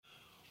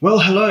Well,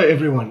 hello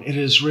everyone. It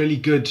is really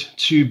good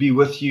to be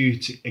with you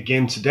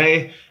again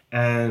today,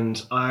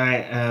 and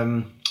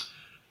I'm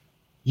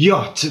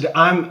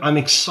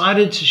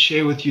excited to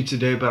share with you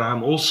today, but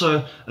I'm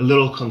also a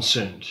little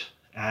concerned.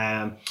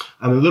 I'm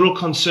a little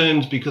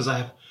concerned because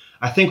I'm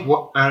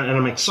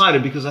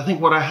excited because I think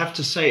what I have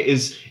to say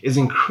is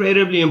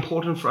incredibly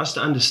important for us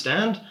to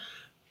understand.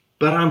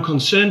 But I'm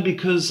concerned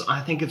because I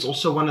think it's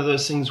also one of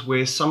those things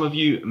where some of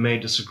you may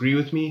disagree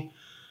with me.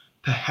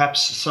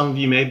 Perhaps some of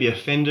you may be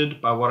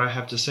offended by what I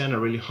have to say, and I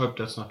really hope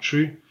that's not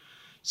true.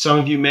 Some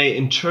of you may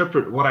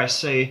interpret what I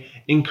say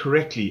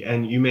incorrectly,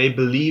 and you may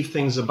believe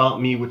things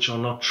about me which are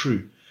not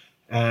true.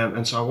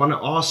 And so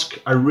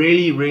I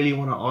really, really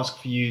want to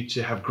ask for you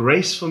to have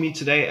grace for me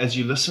today as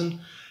you listen,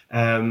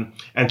 and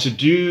to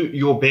do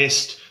your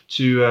best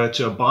to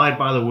abide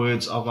by the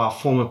words of our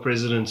former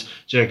president,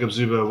 Jacob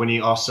Zuma, when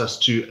he asked us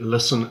to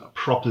listen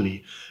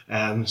properly.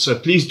 So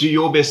please do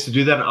your best to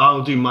do that.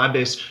 I'll do my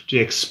best to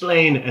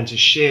explain and to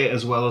share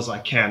as well as I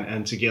can.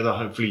 And together,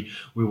 hopefully,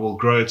 we will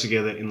grow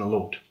together in the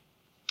Lord.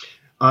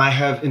 I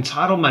have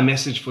entitled my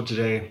message for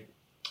today,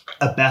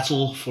 A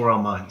Battle for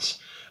Our Minds,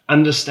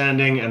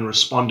 Understanding and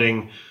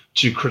Responding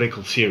to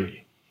Critical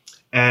Theory.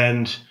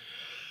 And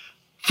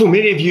for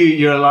many of you,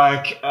 you're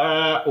like,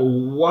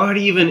 what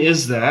even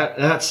is that?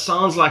 That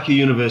sounds like a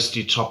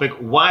university topic.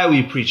 Why are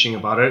we preaching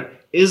about it?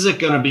 Is it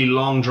going to be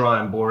long, dry,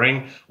 and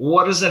boring?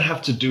 What does it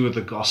have to do with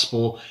the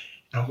gospel?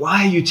 And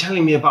why are you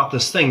telling me about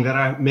this thing that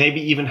I maybe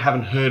even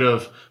haven't heard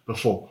of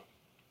before?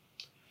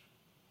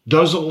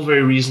 Those are all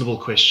very reasonable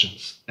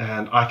questions,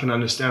 and I can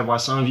understand why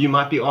some of you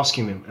might be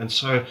asking them. And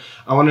so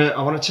I want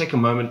to take a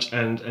moment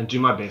and do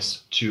my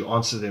best to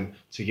answer them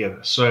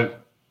together. So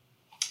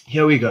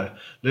here we go.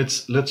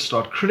 Let's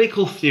start.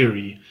 Critical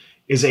theory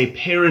is a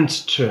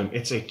parent term.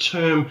 It's a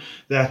term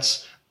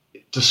that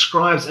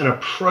describes an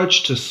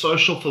approach to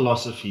social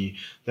philosophy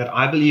that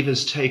I believe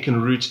has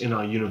taken root in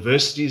our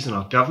universities and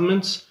our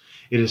governments.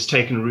 It has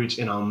taken root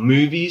in our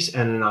movies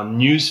and in our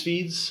news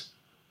feeds.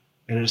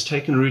 And it has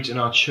taken root in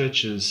our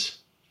churches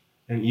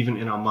and even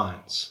in our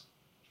minds.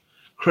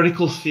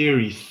 Critical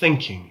theory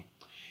thinking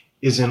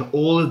is in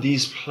all of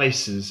these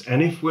places.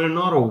 And if we're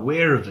not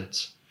aware of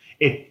it,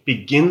 it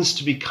begins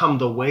to become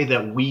the way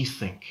that we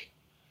think.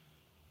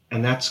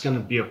 And that's going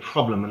to be a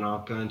problem, and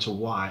I'll go into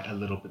why a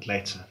little bit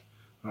later.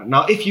 Right.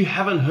 Now, if you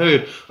haven't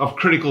heard of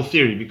critical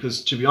theory,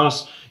 because to be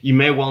honest, you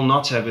may well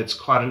not have, it's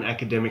quite an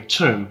academic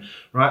term,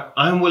 right?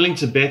 I'm willing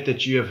to bet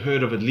that you have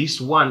heard of at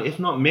least one, if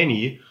not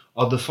many,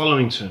 of the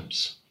following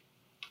terms: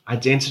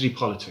 identity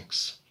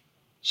politics,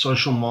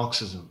 social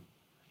Marxism,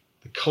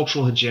 the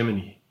cultural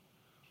hegemony,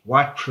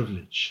 white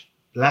privilege,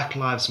 Black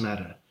Lives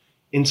Matter,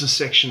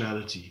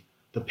 intersectionality,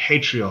 the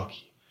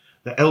patriarchy,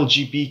 the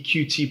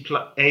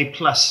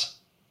LGBTQIA+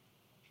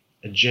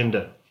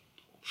 agenda,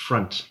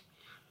 front,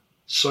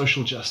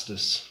 social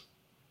justice,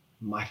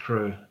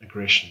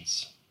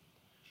 microaggressions.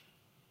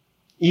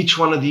 Each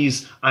one of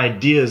these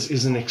ideas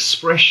is an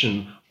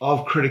expression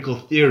of critical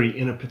theory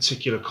in a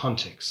particular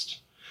context.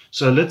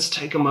 So let's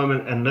take a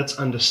moment and let's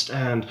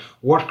understand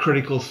what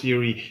critical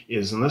theory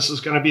is. And this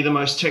is going to be the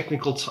most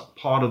technical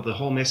part of the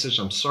whole message.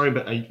 I'm sorry,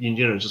 but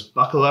just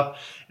buckle up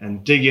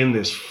and dig in.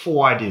 There's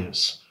 4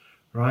 ideas,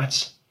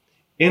 right?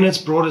 In its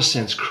broadest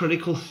sense,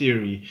 critical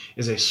theory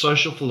is a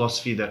social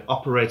philosophy that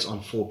operates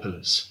on 4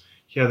 pillars.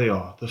 Here they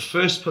are. The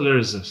first pillar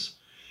is this,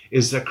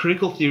 is that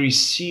critical theory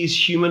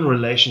sees human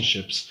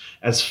relationships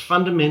as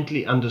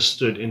fundamentally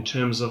understood in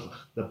terms of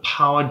the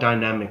power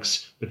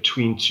dynamics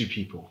between 2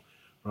 people,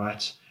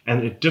 right?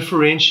 And it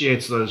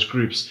differentiates those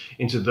groups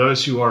into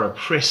those who are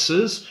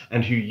oppressors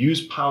and who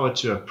use power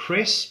to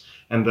oppress,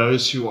 and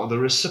those who are the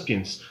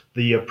recipients,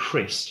 the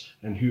oppressed,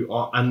 and who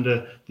are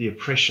under the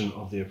oppression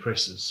of the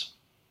oppressors.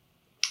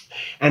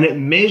 And it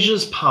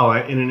measures power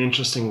in an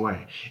interesting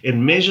way. It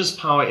measures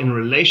power in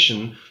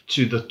relation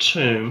to the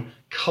term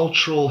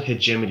cultural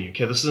hegemony.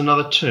 Okay, this is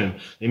another term.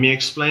 Let me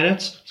explain it.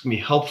 It's going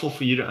to be helpful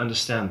for you to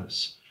understand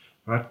this.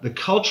 Right? The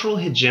cultural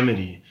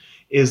hegemony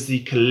is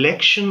the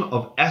collection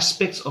of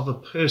aspects of a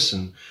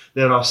person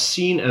that are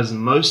seen as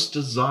most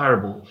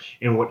desirable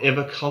in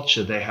whatever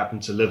culture they happen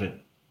to live in.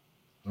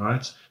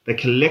 Right? The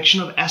collection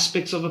of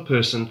aspects of a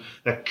person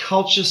that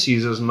culture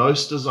sees as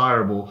most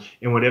desirable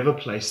in whatever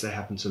place they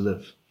happen to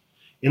live.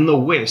 In the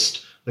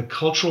West, the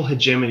cultural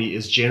hegemony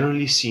is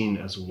generally seen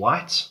as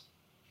white,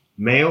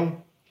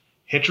 male,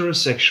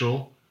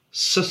 heterosexual,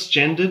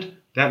 cisgendered.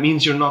 That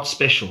means you're not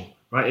special,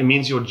 right? It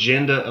means your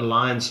gender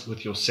aligns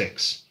with your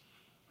sex.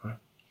 Right?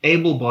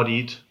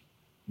 Able-bodied,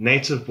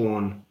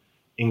 native-born,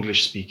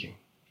 English-speaking.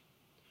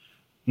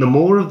 The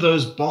more of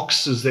those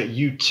boxes that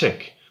you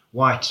tick,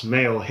 white,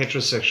 male,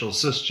 heterosexual,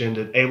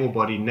 cisgendered,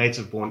 able-bodied,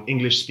 native-born,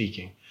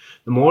 English-speaking,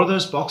 the more of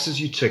those boxes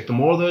you tick, the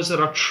more of those that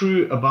are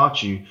true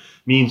about you,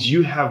 means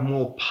you have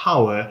more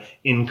power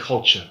in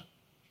culture.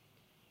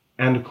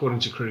 And according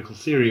to critical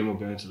theory, and we'll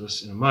go into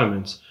this in a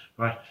moment,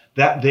 right,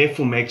 that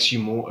therefore makes you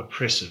more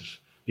oppressive,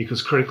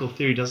 because critical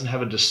theory doesn't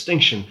have a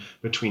distinction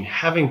between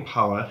having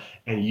power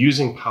and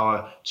using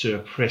power to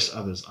oppress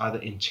others, either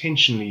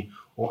intentionally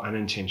or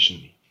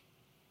unintentionally.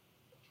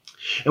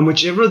 And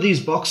whichever of these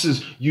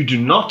boxes you do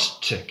not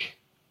tick,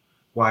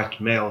 white,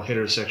 male,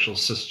 heterosexual,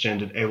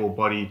 cisgendered,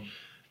 able-bodied,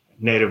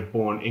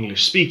 native-born,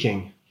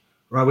 English-speaking,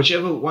 right?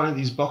 Whichever one of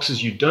these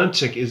boxes you don't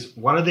tick is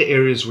one of the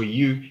areas where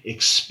you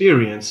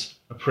experience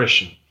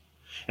oppression.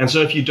 And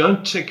so if you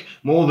don't tick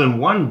more than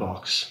one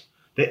box,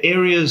 the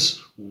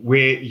areas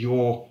where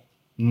your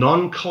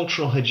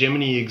non-cultural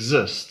hegemony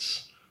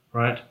exists,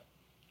 right,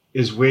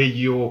 is where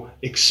your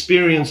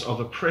experience of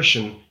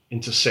oppression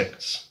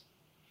intersects.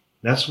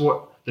 That's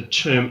what the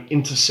term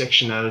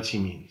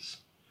intersectionality means.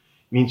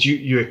 It means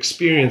you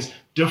experience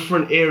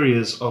different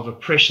areas of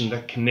oppression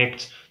that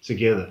connect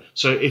together.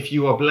 So if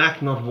you are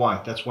black, not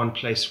white, that's one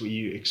place where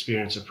you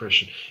experience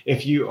oppression.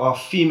 If you are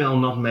female,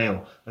 not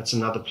male, that's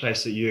another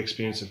place that you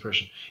experience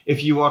oppression.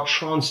 If you are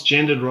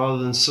transgendered rather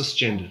than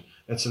cisgendered,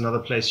 that's another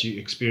place you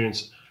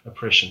experience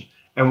oppression.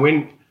 And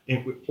when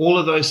all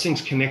of those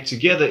things connect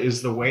together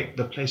is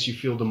the place you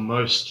feel the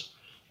most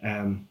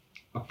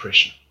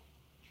oppression.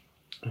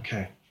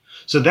 Okay,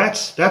 so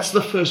that's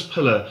the first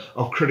pillar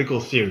of critical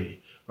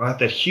theory, right?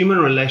 That human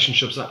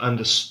relationships are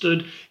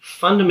understood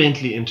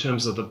fundamentally in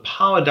terms of the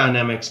power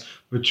dynamics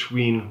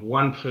between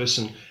one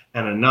person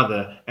and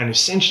another, and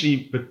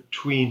essentially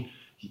between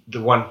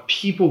the one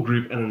people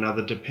group and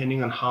another,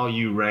 depending on how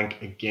you rank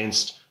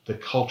against the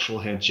cultural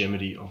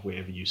hegemony of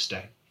wherever you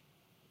stay.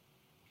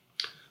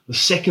 The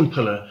second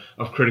pillar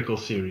of critical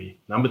theory,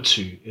 number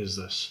 2, is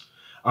this.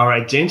 Our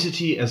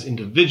identity as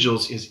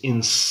individuals is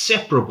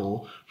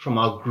inseparable from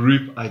our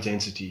group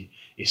identity,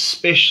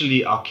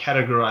 especially our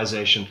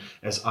categorization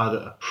as either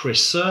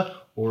oppressor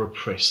or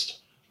oppressed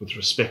with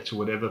respect to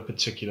whatever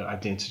particular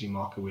identity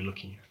marker we're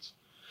looking at.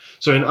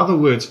 So in other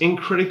words, in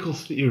critical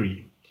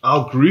theory,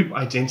 our group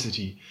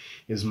identity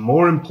is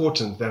more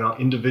important than our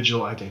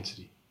individual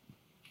identity.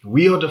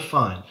 We are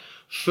defined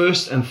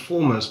first and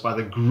foremost by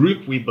the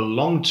group we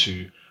belong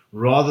to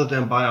rather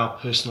than by our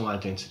personal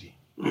identity.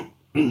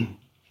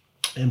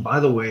 And by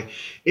the way,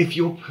 if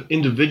your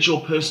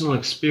individual personal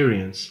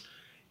experience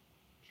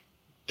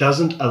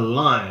doesn't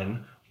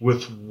align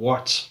with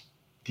what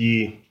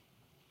the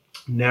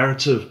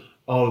narrative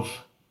of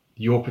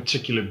your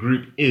particular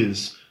group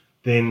is,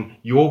 then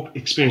your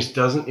experience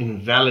doesn't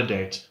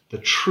invalidate the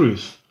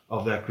truth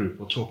of that group.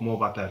 We'll talk more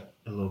about that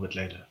a little bit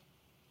later.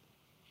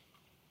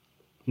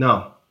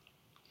 Now,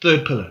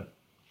 third pillar,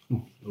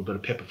 a little bit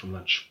of pepper from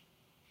lunch.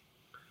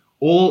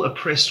 All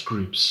oppressed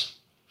groups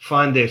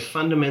find their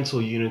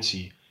fundamental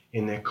unity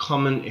in their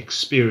common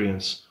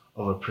experience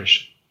of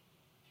oppression.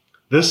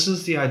 This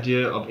is the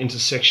idea of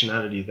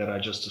intersectionality that I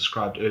just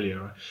described earlier.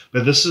 Right?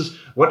 But this is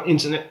what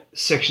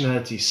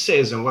intersectionality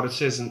says, and what it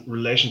says in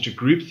relation to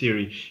group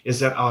theory is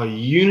that our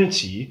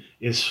unity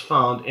is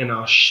found in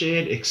our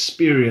shared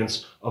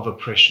experience of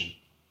oppression.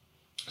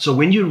 So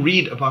when you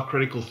read about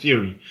critical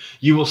theory,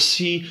 you will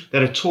see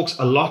that it talks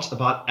a lot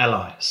about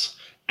allies.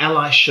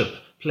 Allyship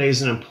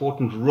plays an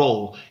important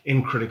role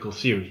in critical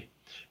theory.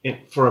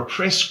 For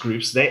oppressed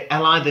groups, they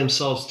ally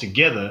themselves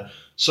together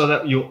so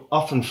that you'll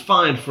often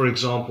find, for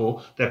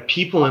example, that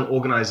people and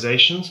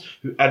organizations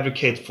who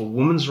advocate for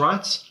women's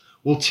rights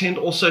will tend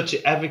also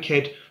to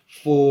advocate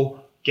for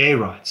gay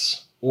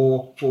rights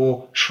or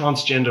for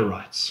transgender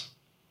rights.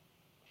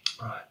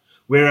 Right.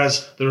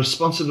 Whereas the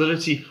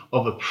responsibility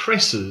of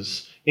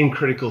oppressors in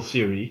critical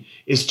theory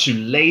is to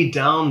lay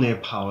down their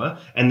power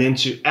and then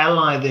to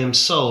ally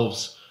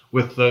themselves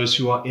with those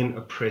who are in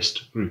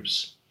oppressed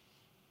groups.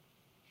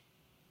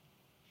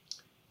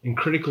 In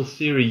critical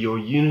theory, your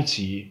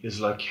unity is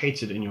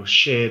located in your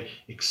shared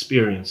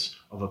experience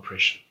of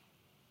oppression.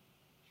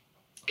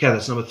 Okay,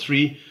 that's number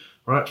 3.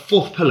 All right,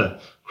 fourth pillar,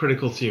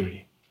 critical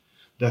theory.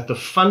 That the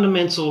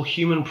fundamental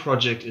human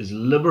project is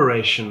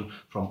liberation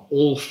from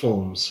all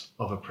forms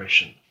of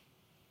oppression.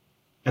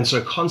 And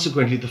so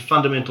consequently, the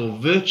fundamental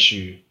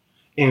virtue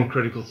in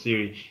critical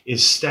theory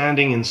is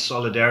standing in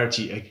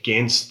solidarity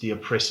against the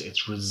oppressor.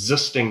 It's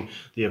resisting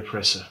the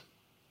oppressor.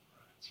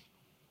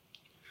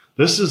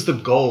 This is the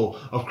goal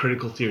of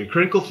critical theory.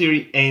 Critical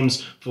theory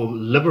aims for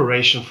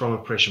liberation from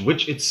oppression,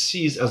 which it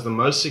sees as the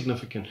most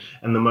significant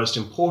and the most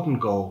important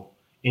goal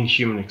in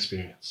human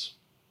experience.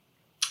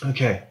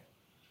 Okay,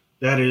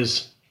 that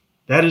is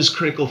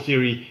critical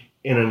theory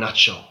in a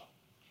nutshell,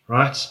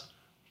 right?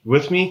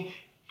 With me?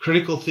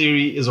 Critical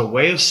theory is a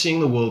way of seeing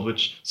the world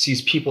which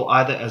sees people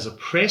either as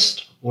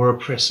oppressed or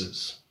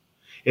oppressors.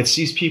 It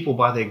sees people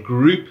by their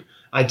group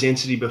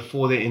identity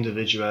before their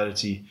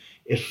individuality.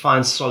 It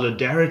finds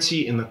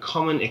solidarity in the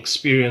common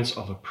experience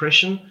of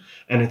oppression,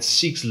 and it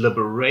seeks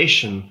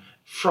liberation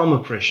from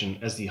oppression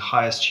as the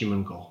highest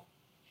human goal.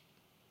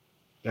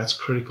 That's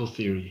critical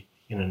theory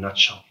in a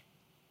nutshell.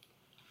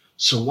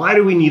 So why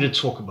do we need to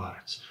talk about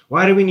it?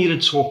 Why do we need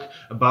to talk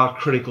about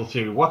critical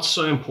theory? What's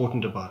so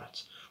important about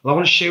it? Well, I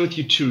want to share with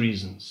you 2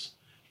 reasons.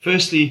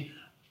 Firstly,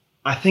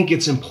 I think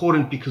it's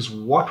important because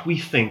what we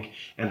think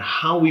and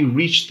how we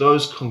reach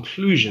those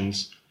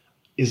conclusions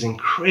is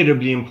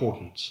incredibly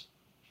important.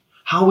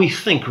 How we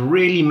think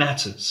really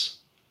matters.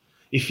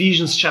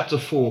 Ephesians chapter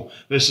 4,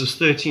 verses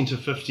 13 to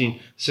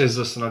 15 says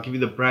this, and I'll give you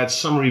the Brad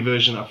summary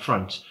version up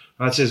front.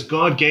 Right? It says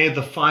God gave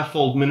the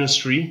fivefold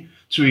ministry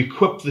to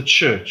equip the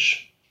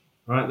church.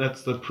 Right?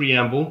 That's the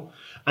preamble.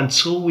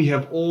 Until we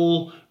have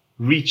all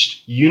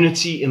reached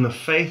unity in the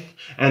faith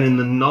and in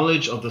the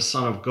knowledge of the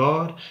Son of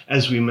God,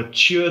 as we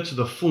mature to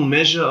the full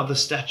measure of the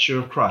stature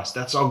of Christ.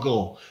 That's our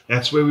goal.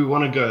 That's where we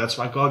want to go. That's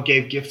why God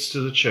gave gifts to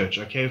the church.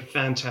 Okay,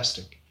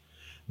 fantastic.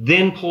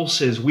 Then Paul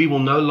says, we will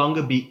no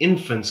longer be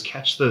infants,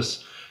 catch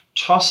this,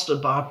 tossed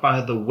about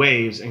by the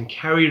waves and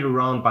carried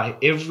around by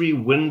every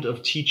wind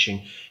of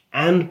teaching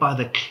and by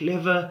the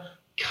clever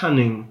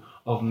cunning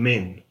of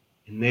men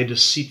in their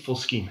deceitful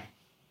scheming.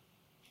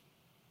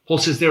 Paul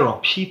says there are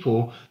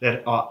people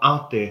that are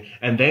out there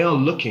and they are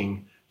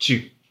looking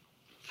to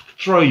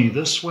throw you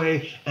this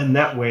way and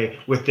that way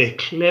with their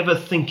clever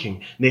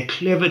thinking, their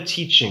clever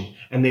teaching,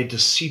 and their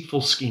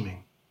deceitful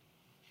scheming.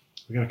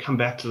 We're going to come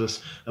back to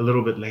this a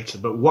little bit later.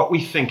 But what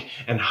we think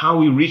and how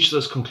we reach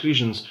those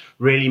conclusions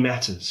really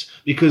matters.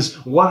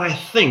 Because what I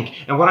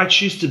think and what I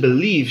choose to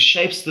believe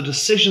shapes the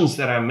decisions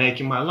that I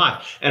make in my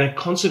life. And it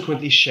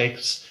consequently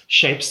shapes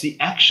the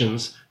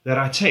actions that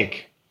I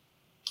take.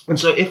 And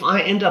so if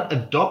I end up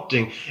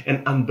adopting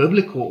an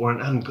unbiblical or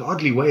an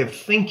ungodly way of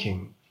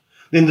thinking,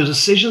 then the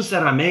decisions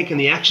that I make and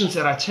the actions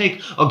that I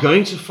take are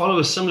going to follow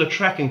a similar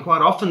track. And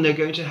quite often they're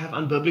going to have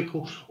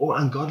unbiblical or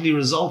ungodly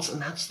results.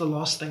 And that's the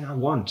last thing I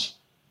want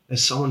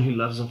as someone who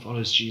loves and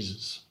follows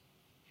Jesus.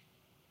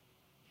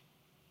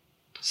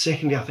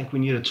 Secondly, I think we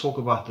need to talk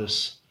about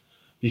this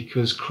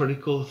because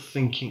critical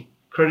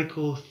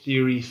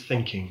theory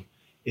thinking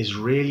is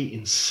really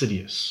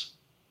insidious.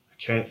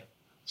 Okay?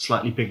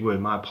 Slightly big word,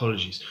 my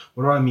apologies.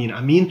 What do I mean?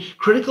 I mean,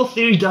 critical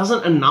theory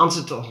doesn't announce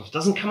itself,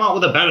 doesn't come out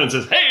with a banner and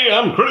says, hey,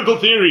 I'm critical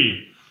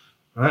theory,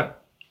 right?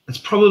 It's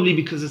probably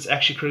because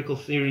critical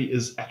theory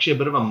is actually a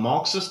bit of a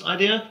Marxist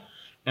idea,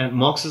 and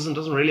Marxism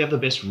doesn't really have the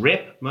best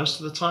rep most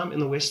of the time in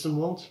the Western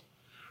world,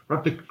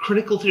 right? But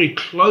critical theory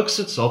cloaks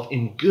itself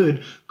in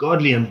good,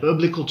 godly, and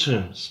biblical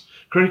terms.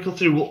 Critical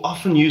theory will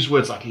often use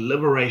words like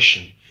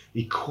liberation,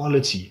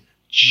 equality,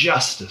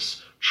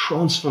 justice,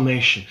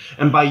 transformation.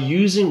 And by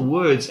using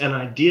words and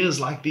ideas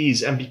like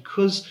these, and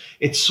because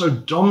it's so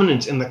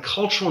dominant in the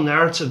cultural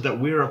narrative that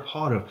we're a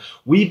part of,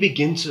 we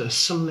begin to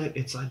assimilate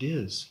its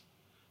ideas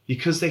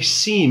because they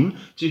seem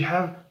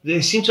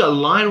to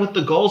align with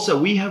the goals that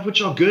we have,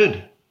 which are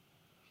good.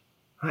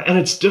 And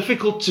it's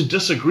difficult to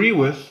disagree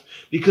with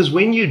because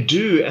when you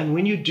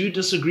do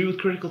disagree with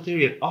critical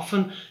theory, it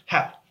often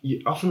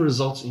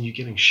results in you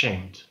getting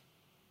shamed.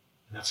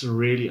 And that's a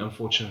really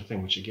unfortunate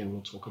thing, which again,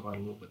 we'll talk about a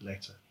little bit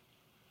later.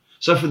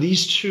 So for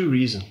these two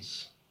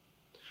reasons,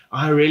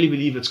 I really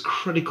believe it's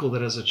critical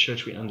that as a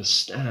church we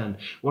understand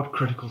what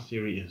critical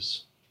theory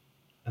is.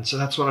 And so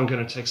that's what I'm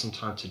going to take some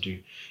time to do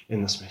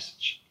in this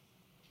message.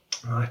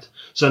 All right.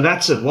 So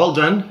that's it. Well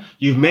done.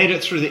 You've made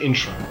it through the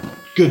intro.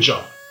 Good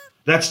job.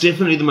 That's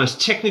definitely the most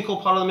technical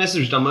part of the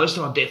message. We've done most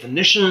of our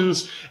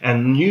definitions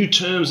and new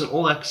terms and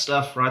all that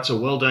stuff, right? So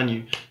well done.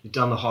 You've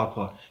done the hard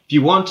part. If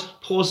you want,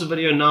 pause the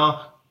video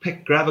now,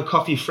 grab a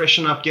coffee,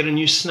 freshen up, get a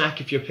new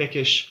snack if you're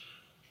peckish.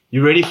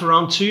 You ready for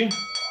round 2?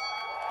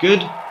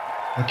 Good?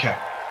 Okay,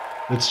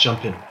 let's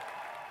jump in.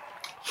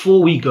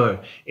 Before we go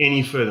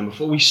any further,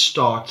 before we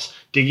start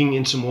digging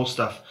into more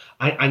stuff,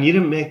 I need to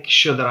make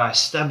sure that I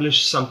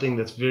establish something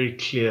that's very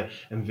clear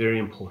and very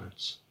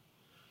important.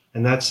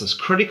 And that's this.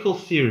 Critical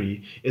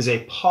theory is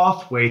a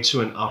pathway to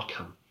an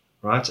outcome,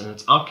 right? And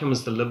its outcome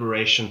is the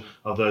liberation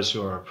of those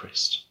who are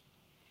oppressed.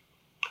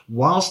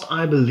 Whilst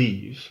I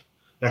believe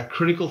that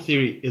critical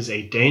theory is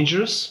a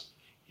dangerous,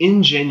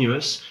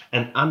 ingenuous,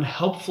 and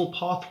unhelpful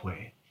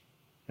pathway,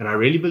 and I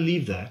really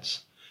believe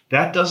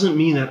that doesn't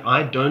mean that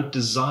I don't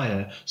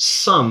desire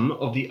some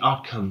of the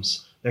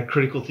outcomes that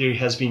critical theory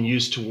has been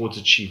used towards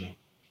achieving.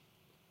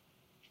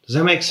 Does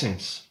that make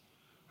sense?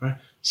 Right?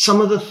 Some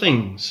of the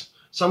things,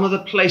 some of the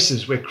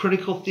places where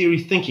critical theory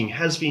thinking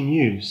has been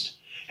used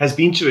has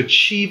been to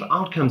achieve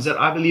outcomes that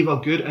I believe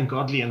are good and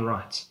godly and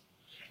right.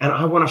 And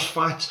I want to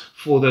fight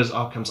for those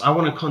outcomes. I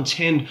want to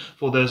contend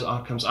for those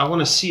outcomes. I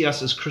want to see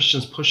us as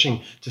Christians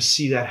pushing to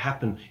see that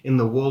happen in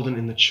the world and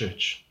in the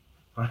church.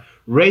 Right?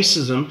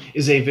 Racism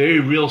is a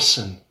very real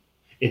sin.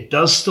 It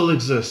does still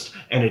exist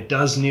and it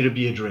does need to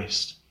be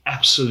addressed.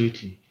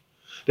 Absolutely.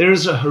 There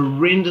is a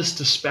horrendous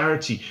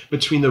disparity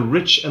between the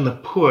rich and the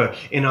poor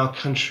in our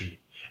country.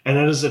 And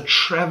it is a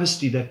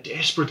travesty that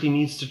desperately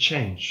needs to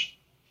change.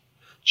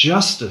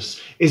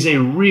 Justice is a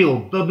real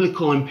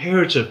biblical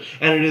imperative,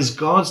 and it is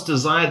God's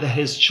desire that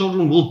his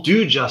children will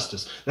do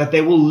justice, that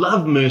they will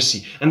love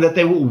mercy, and that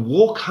they will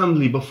walk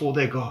humbly before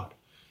their God.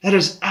 That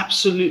is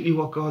absolutely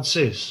what God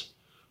says.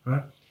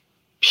 Right?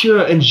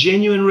 Pure and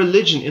genuine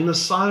religion in the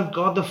sight of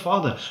God the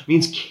Father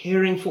means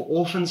caring for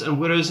orphans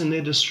and widows in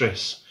their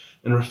distress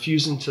and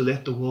refusing to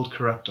let the world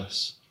corrupt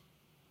us.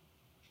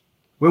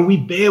 When we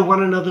bear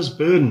one another's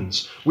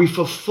burdens, we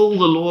fulfill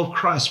the law of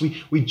Christ.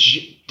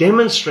 We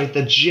demonstrate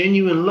the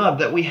genuine love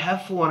that we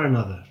have for one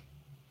another.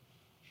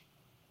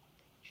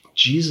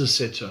 Jesus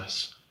said to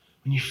us,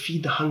 when you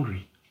feed the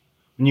hungry,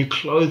 when you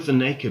clothe the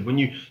naked, when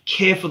you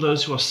care for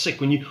those who are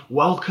sick, when you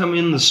welcome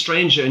in the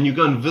stranger and you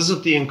go and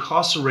visit the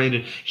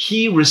incarcerated,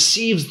 he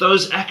receives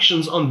those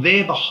actions on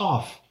their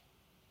behalf.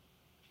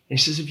 And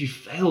he says, if you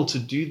fail to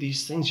do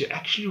these things, you're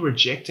actually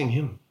rejecting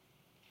him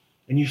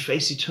and you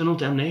face eternal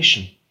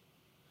damnation.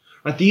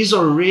 Right? These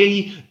are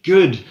really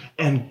good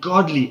and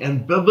godly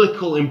and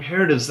biblical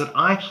imperatives that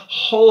I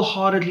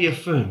wholeheartedly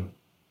affirm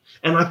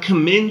and I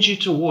commend you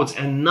towards,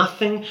 and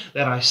nothing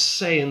that I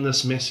say in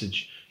this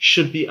message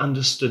should be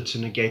understood to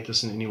negate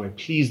this in any way.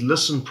 Please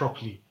listen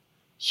properly.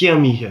 Hear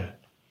me here.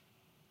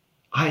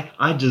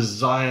 I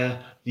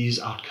desire these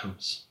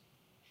outcomes.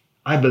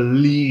 I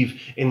believe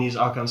in these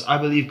outcomes. I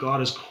believe God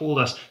has called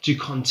us to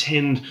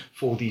contend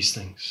for these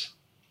things.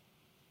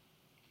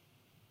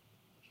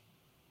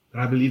 But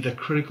I believe that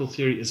critical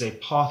theory is a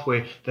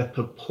pathway that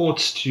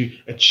purports to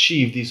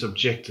achieve these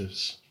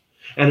objectives.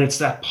 And it's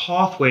that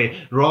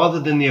pathway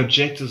rather than the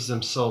objectives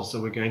themselves that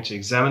we're going to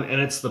examine.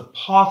 And it's the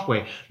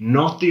pathway,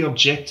 not the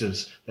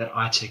objectives, that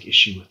I take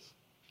issue with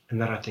and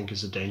that I think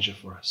is a danger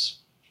for us.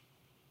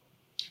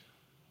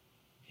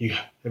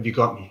 Have you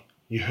got me?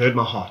 You heard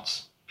my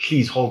heart.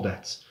 Please hold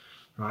that.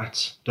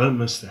 Right? Don't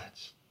miss that.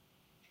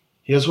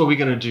 Here's what we're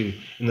going to do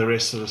in the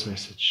rest of this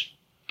message.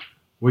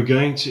 We're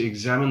going to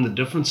examine the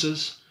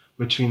differences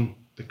between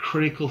the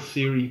critical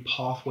theory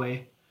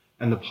pathway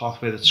and the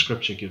pathway that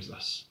Scripture gives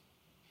us.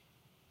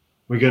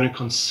 We're going to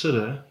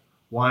consider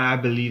why I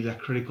believe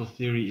that critical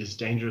theory is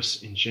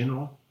dangerous in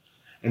general.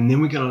 And then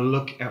we're going to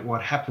look at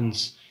what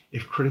happens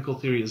if critical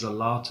theory is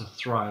allowed to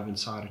thrive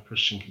inside a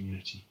Christian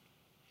community.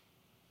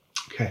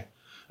 Okay,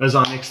 those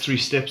are our next 3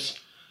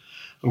 steps.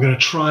 I'm going to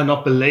try and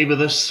not belabor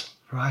this,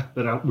 right?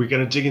 But we're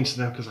going to dig into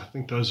them because I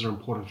think those are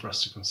important for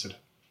us to consider.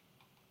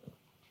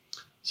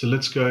 So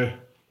let's go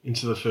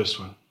into the first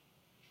one,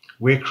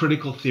 where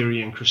critical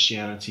theory and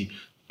Christianity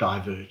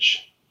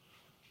diverge.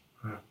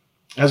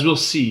 As we'll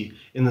see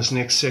in this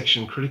next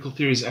section, critical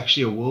theory is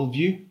actually a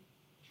worldview.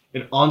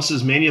 It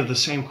answers many of the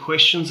same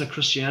questions that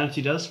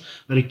Christianity does,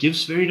 but it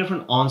gives very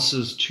different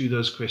answers to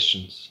those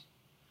questions.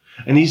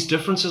 And these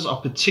differences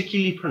are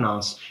particularly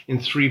pronounced in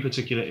 3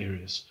 particular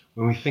areas: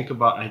 when we think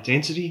about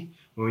identity,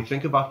 when we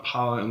think about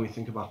power, and we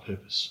think about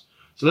purpose.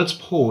 So let's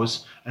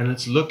pause and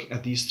let's look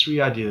at these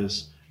 3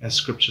 ideas as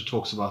Scripture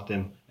talks about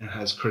them and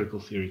has critical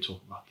theory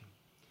talk about them.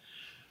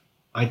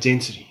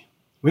 Identity.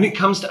 When it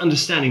comes to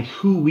understanding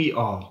who we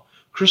are,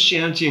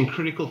 Christianity and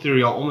critical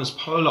theory are almost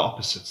polar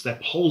opposites. They're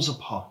poles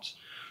apart.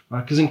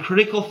 Right? Because in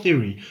critical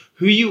theory,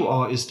 who you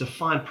are is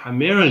defined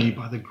primarily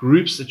by the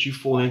groups that you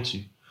fall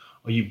into.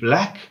 Are you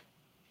black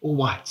or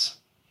white?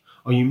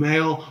 Are you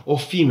male or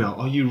female?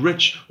 Are you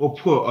rich or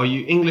poor? Are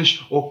you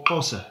English or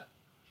Xhosa?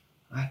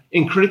 Right?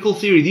 In critical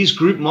theory, these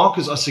group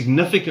markers are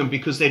significant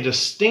because they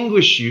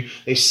distinguish you,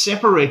 they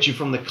separate you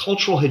from the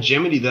cultural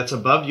hegemony that's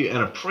above you and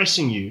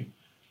oppressing you,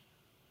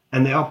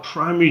 and they are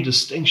primary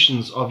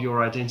distinctions of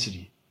your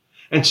identity.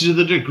 And to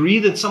the degree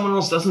that someone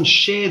else doesn't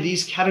share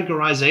these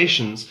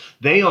categorizations,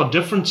 they are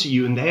different to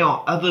you and they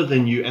are other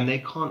than you and they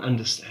can't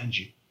understand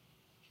you.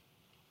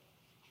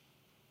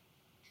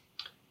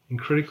 In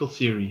critical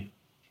theory,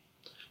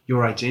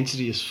 your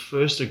identity is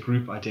first a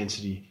group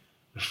identity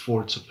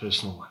before it's a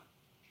personal one.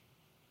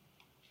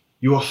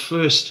 You are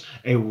first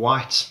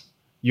white,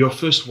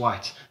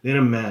 then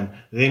a man,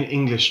 then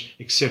English,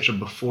 etc.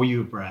 before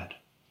you are Brad.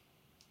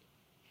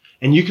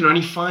 And you can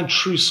only find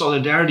true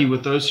solidarity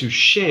with those who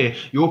share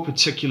your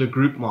particular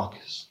group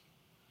markers.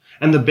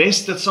 And the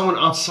best that someone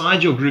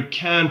outside your group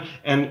can,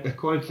 and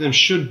according to them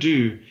should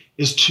do,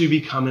 is to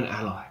become an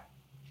ally.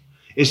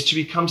 Is to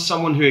become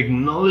someone who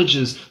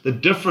acknowledges the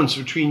difference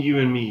between you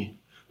and me,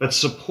 that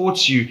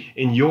supports you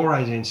in your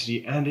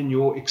identity and in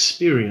your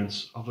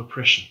experience of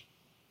oppression.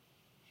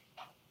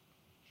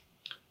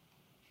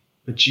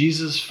 But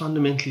Jesus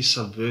fundamentally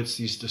subverts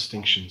these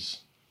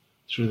distinctions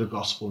through the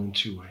gospel in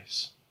 2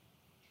 ways.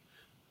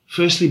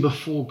 Firstly,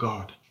 before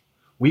God,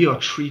 we are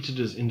treated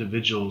as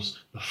individuals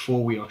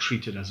before we are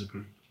treated as a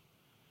group.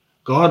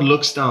 God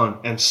looks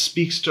down and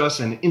speaks to us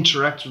and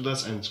interacts with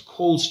us and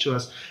calls to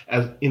us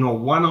as in a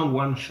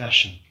one-on-one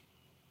fashion.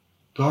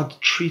 God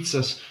treats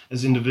us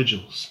as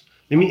individuals.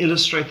 Let me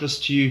illustrate this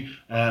to you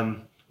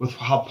with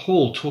how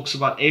Paul talks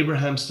about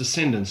Abraham's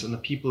descendants and the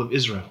people of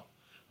Israel.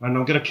 And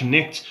I'm going to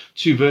connect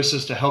 2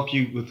 verses to help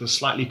you with a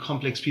slightly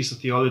complex piece of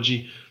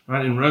theology,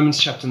 right? In Romans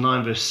chapter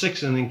 9, verse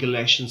 6, and then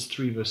Galatians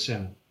 3, verse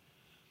 7.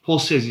 Paul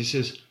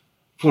says,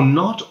 "For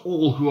not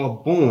all who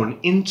are born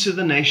into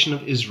the nation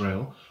of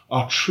Israel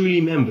are truly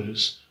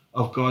members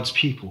of God's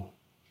people."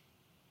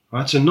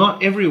 Right? So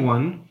not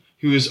everyone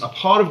who is a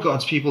part of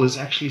God's people is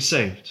actually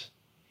saved.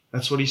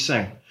 That's what he's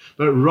saying.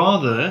 But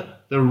rather,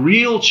 the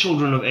real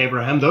children of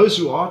Abraham, those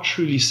who are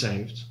truly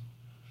saved,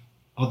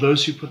 are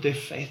those who put their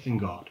faith in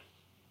God.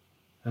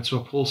 That's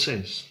what Paul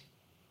says.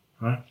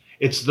 Right?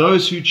 It's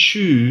those who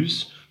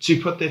choose to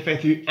put their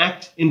faith, who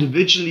act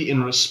individually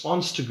in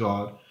response to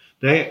God.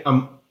 They,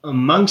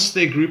 amongst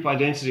their group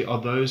identity, are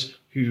those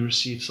who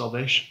receive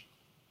salvation.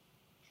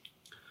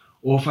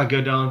 Or if I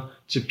go down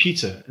to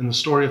Peter in the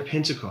story of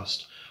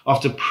Pentecost,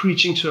 after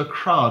preaching to a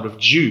crowd of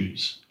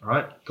Jews,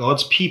 right?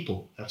 God's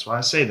people. That's why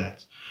I say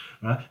that.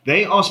 Right?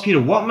 They ask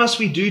Peter, what must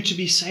we do to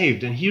be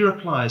saved? And he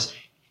replies,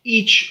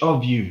 each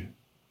of you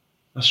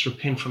must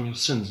repent from your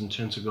sins and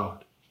turn to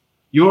God.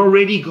 You're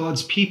already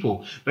God's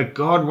people, but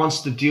God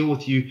wants to deal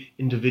with you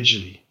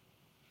individually.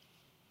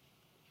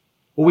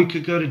 Or we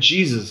could go to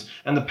Jesus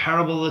and the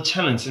parable of the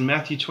talents in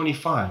Matthew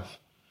 25.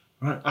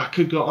 Right? I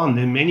could go on.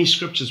 There are many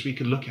scriptures we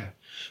could look at.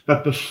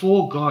 But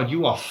before God,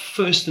 you are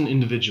first an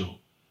individual,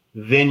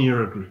 then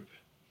you're a group.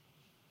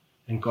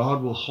 And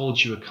God will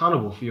hold you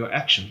accountable for your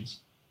actions,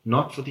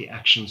 not for the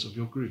actions of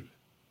your group.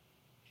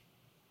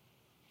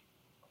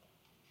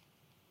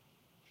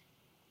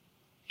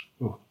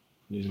 Oh,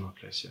 I'm losing my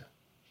place here.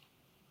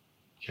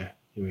 Okay,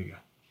 here we go.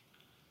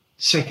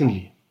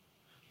 Secondly,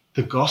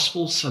 the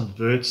gospel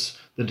subverts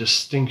the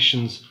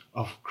distinctions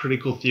of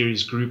critical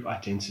theory's group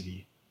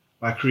identity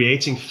by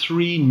creating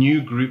 3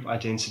 new group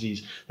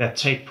identities that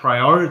take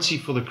priority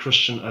for the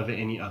Christian over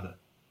any other.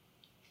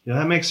 Does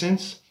that make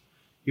sense?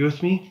 You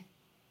with me?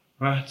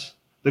 Right?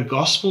 The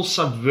gospel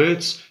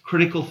subverts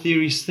critical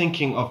theory's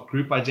thinking of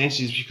group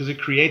identities because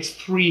it creates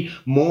 3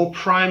 more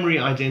primary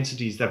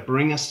identities that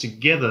bring us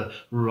together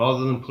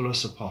rather than pull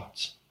us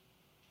apart.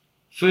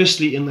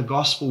 Firstly, in the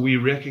gospel, we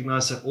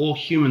recognize that all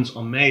humans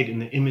are made in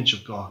the image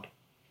of God.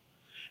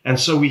 And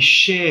so we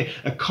share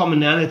a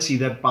commonality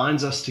that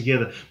binds us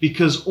together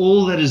because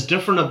all that is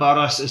different about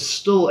us is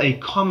still a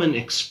common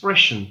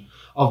expression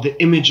of the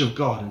image of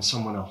God in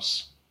someone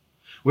else.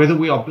 Whether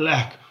we are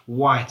black,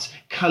 white,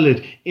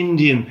 colored,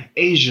 Indian,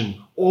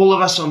 Asian, all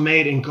of us are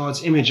made in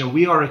God's image and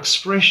we are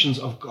expressions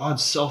of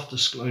God's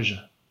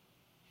self-disclosure.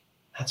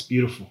 That's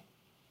beautiful.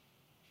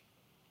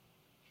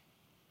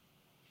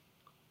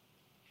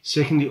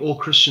 Secondly, all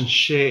Christians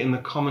share in the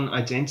common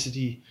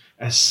identity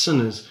as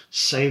sinners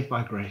saved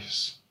by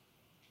grace.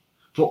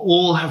 For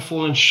all have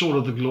fallen short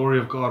of the glory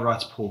of God,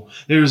 writes Paul.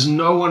 There is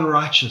no one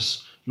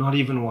righteous, not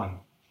even one.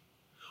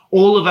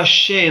 All of us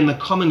share in the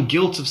common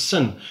guilt of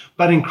sin,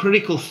 but in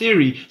critical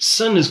theory,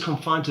 sin is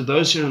confined to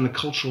those who are in the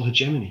cultural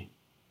hegemony.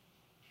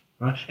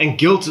 Right? And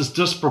guilt is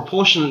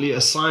disproportionately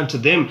assigned to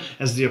them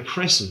as the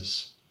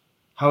oppressors.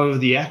 However,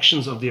 the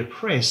actions of the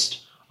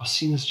oppressed are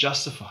seen as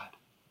justified.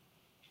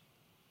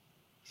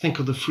 Think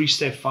of the Free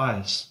State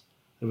fires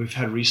that we've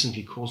had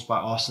recently caused by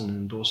arson and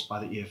endorsed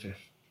by the EFF.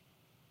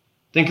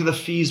 Think of the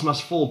fees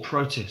must fall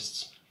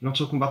protests. I'm not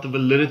talking about the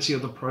validity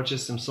of the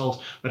protests themselves,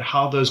 but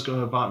how those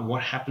go about and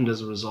what happened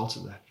as a result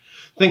of that.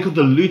 Think of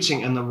the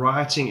looting and the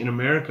rioting in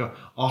America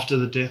after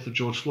the death of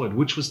George Floyd,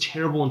 which was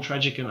terrible and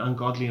tragic and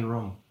ungodly and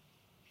wrong.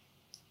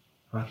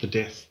 Right, the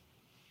death.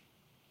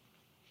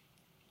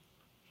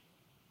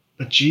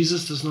 But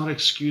Jesus does not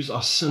excuse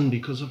our sin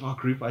because of our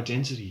group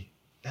identity.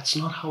 That's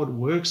not how it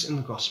works in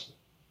the gospel.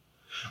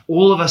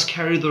 All of us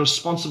carry the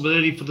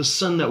responsibility for the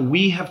sin that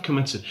we have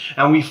committed,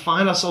 and we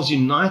find ourselves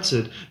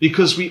united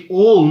because we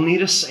all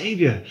need a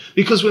savior.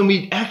 Because when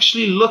we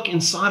actually look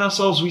inside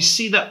ourselves, we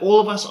see that all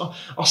of us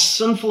are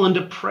sinful and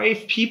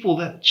depraved people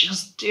that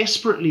just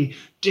desperately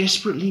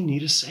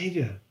need a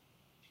savior.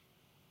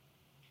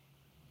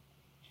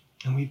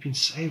 And we've been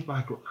saved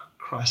by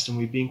Christ, and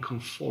we've been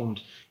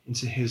conformed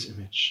into his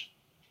image.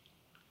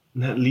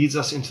 And that leads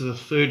us into the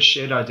third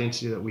shared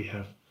identity that we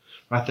have.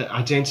 Right, that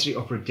identity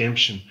of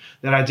redemption,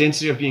 that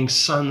identity of being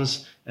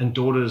sons and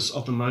daughters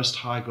of the Most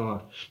High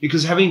God.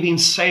 Because having been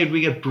saved, we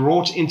get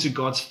brought into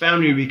God's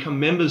family. We become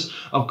members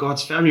of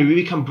God's family. We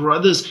become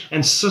brothers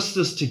and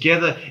sisters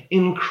together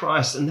in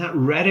Christ. And that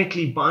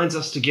radically binds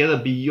us together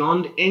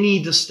beyond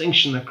any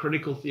distinction that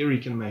critical theory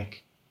can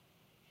make.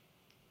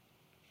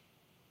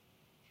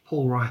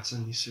 Paul writes,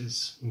 and he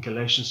says in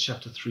Galatians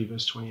chapter 3,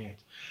 verse 28,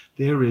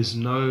 there is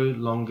no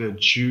longer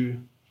Jew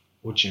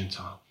or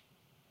Gentile,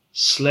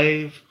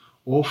 slave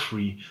or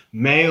free,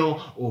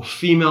 male or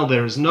female.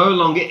 There is no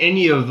longer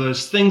any of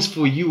those things,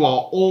 for you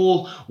are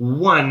all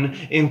one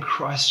in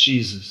Christ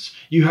Jesus.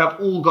 You have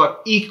all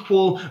got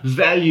equal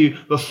value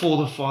before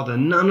the Father.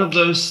 None of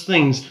those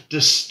things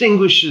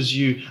distinguishes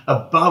you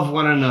above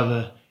one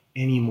another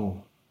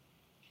anymore.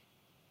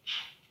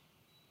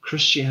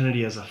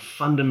 Christianity has a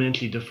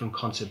fundamentally different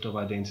concept of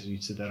identity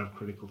to that of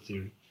critical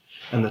theory,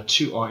 and the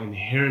two are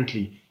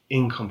inherently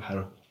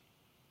incompatible.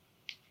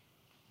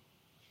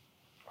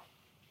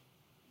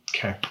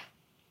 Okay,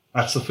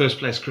 that's the first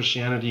place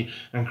Christianity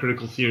and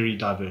critical theory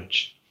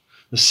diverge.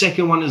 The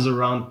second one is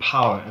around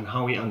power and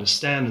how we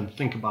understand and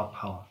think about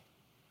power.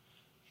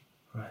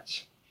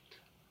 Right.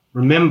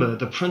 Remember,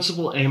 the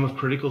principal aim of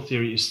critical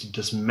theory is to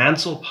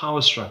dismantle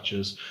power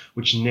structures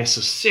which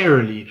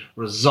necessarily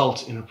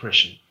result in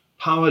oppression.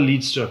 Power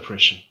leads to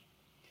oppression.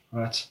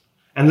 Right?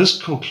 And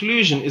this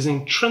conclusion is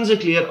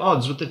intrinsically at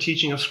odds with the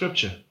teaching of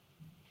Scripture.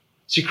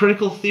 See,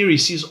 critical theory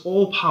sees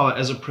all power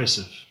as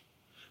oppressive.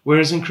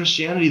 Whereas in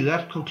Christianity,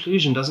 that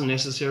conclusion doesn't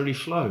necessarily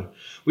flow.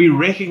 We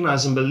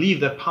recognize and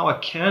believe that power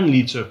can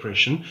lead to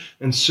oppression,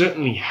 and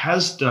certainly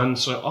has done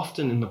so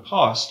often in the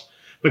past,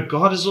 but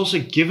God has also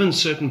given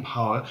certain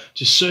power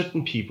to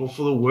certain people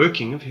for the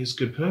working of his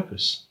good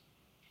purpose.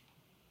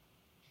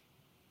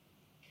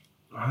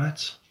 All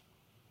right?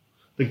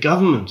 The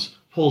government,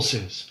 Paul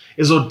says,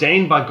 is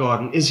ordained by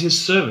God and is his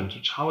servant,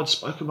 which Howard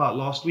spoke about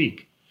last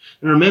week.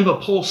 And remember,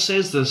 Paul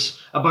says this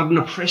about an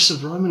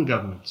oppressive Roman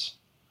government.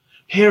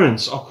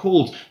 Parents are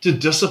called to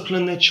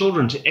discipline their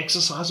children, to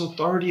exercise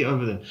authority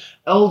over them.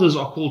 Elders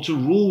are called to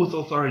rule with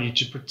authority,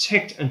 to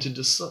protect and to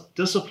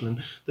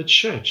discipline the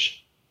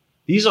church.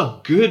 These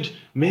are good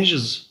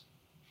measures.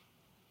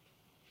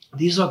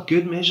 These are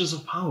good measures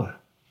of power.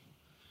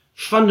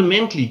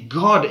 Fundamentally,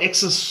 God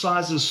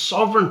exercises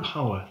sovereign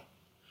power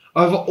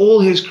over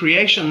all his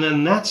creation,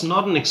 and that's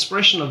not an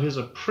expression of his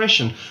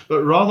oppression,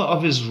 but rather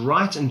of his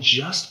right and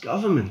just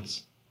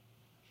government.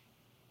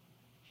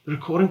 But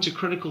according to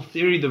critical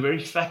theory, the very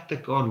fact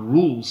that God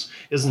rules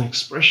is an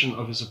expression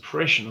of his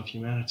oppression of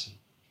humanity.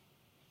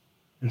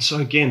 And so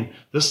again,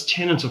 this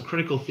tenet of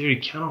critical theory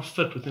cannot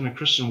fit within a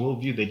Christian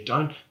worldview. They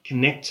don't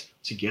connect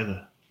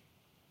together.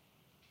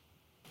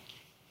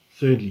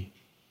 Thirdly,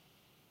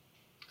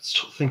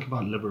 let's think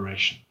about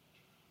liberation.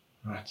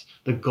 Right?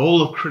 The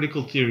goal of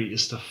critical theory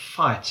is to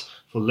fight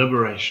for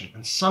liberation.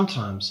 And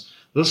sometimes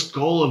this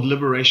goal of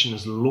liberation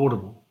is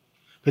laudable,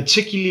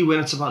 particularly when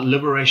it's about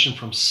liberation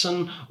from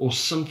sin or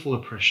sinful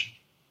oppression.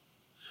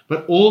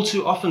 But all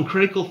too often,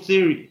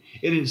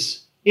 it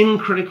is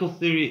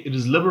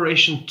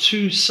liberation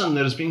to sin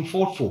that is being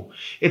fought for.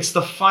 It's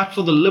the fight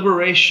for the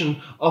liberation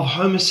of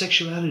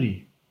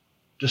homosexuality,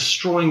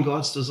 destroying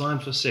God's design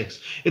for sex.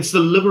 It's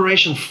the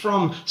liberation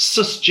from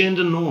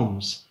cisgender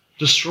norms,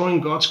 destroying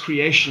God's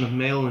creation of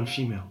male and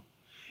female.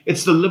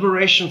 It's the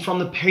liberation from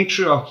the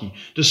patriarchy,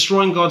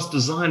 destroying God's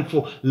design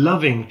for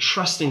loving,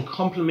 trusting,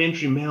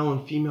 complementary male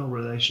and female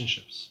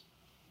relationships.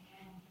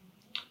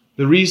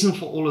 The reason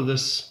for all of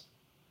this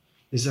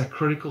is that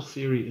critical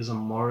theory is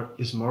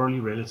morally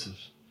relative.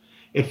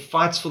 It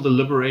fights for the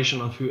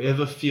liberation of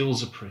whoever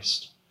feels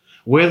oppressed,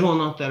 whether or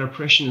not that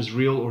oppression is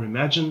real or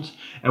imagined,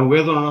 and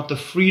whether or not the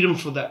freedom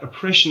for that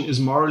oppression is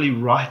morally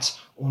right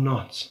or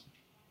not.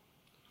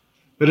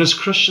 But as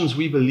Christians,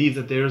 we believe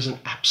that there is an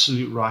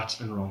absolute right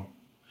and wrong,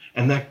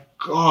 and that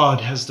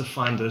God has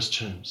defined those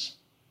terms.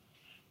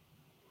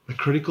 But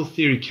critical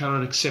theory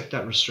cannot accept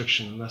that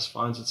restriction and thus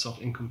finds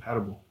itself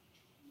incompatible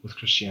with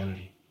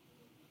Christianity.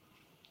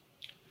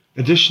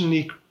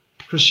 Additionally,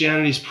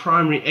 Christianity's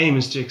primary aim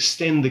is to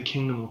extend the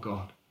kingdom of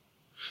God.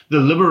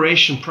 The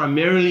liberation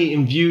primarily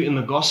in view in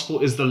the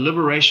gospel is the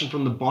liberation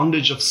from the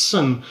bondage of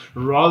sin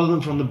rather than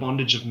from the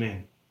bondage of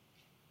men.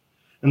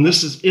 And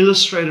this is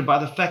illustrated by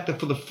the fact that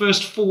for the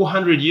first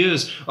 400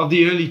 years of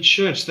the early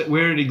church, that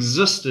where it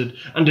existed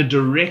under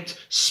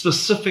direct,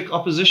 specific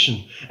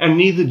opposition, and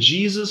neither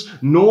Jesus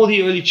nor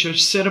the early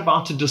church set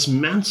about to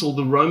dismantle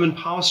the Roman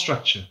power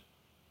structure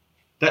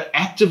that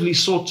actively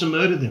sought to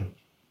murder them.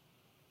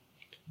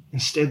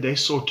 Instead, they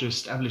sought to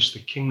establish the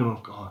kingdom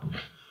of God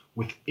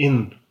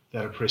within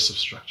that oppressive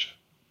structure.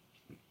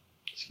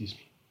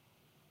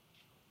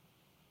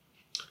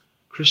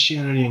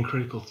 Christianity and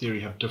critical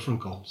theory have different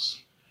goals,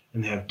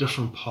 and they have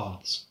different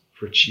paths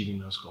for achieving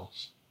those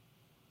goals.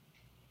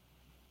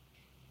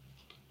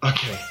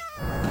 Okay,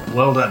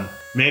 well done.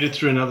 Made it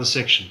through another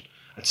section.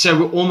 I'd say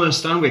we're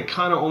almost done. We're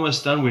kind of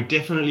almost done. We're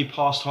definitely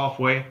past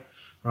halfway,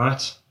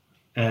 right?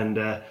 And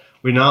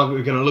we're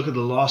going to look at the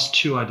last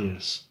two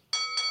ideas.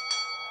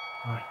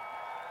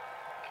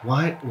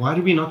 Right. Why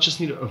do we not just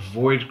need to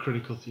avoid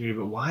critical theory,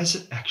 but why is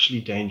it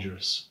actually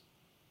dangerous?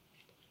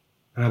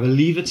 And I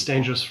believe it's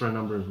dangerous for a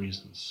number of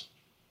reasons.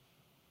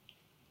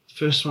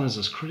 The first one is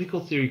this: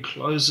 critical theory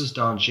closes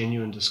down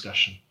genuine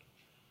discussion.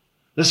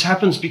 This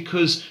happens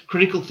because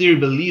critical theory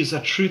believes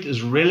that truth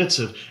is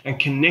relative and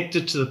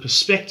connected to the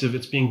perspective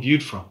it's being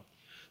viewed from.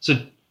 So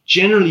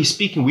generally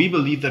speaking, we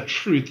believe that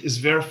truth is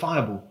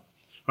verifiable.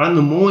 Right? And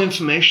the more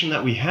information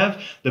that we have,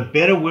 the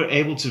better we're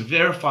able to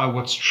verify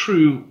what's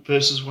true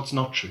versus what's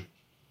not true.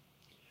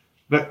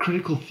 But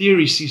critical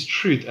theory sees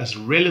truth as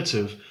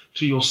relative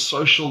to your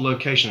social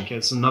location. Okay,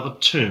 it's another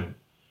term,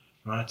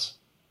 right?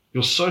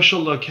 Your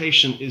social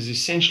location is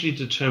essentially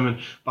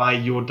determined by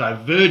your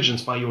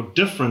divergence, by your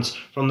difference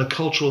from the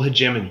cultural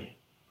hegemony.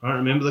 Right?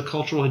 Remember the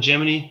cultural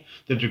hegemony?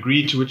 The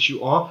degree to which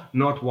you are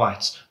not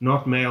white,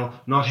 not male,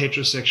 not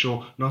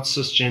heterosexual, not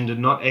cisgendered,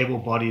 not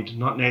able-bodied,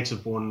 not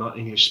native-born, not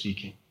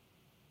English-speaking.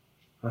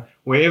 Right?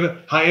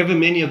 However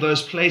many of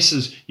those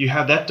places you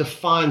have, that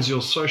defines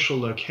your social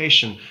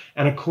location.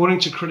 And according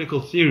to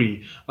critical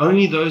theory,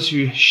 only those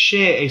who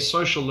share a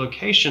social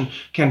location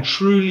can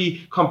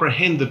truly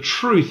comprehend the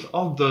truth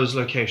of those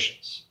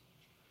locations.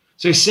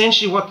 So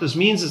essentially what this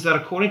means is that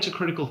according to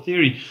critical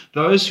theory,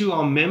 those who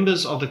are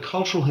members of the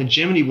cultural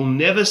hegemony will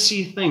never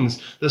see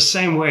things the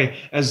same way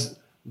as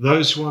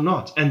those who are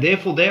not. And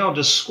therefore they are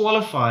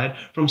disqualified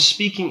from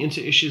speaking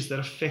into issues that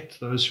affect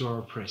those who are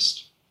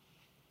oppressed.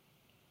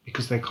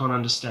 Because they can't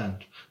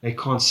understand, they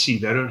can't see,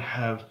 they don't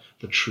have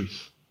the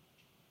truth.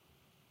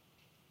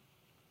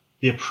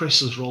 The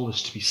oppressor's role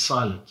is to be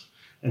silent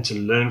and to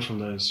learn from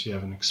those who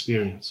have an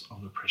experience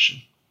of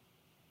oppression.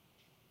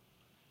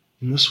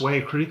 In this way,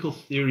 critical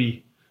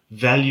theory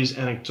values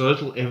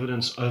anecdotal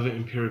evidence over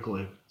empirical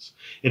evidence.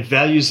 It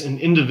values an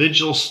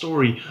individual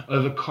story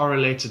over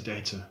correlated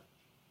data.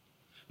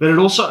 But it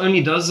also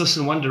only does this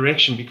in one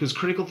direction, because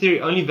critical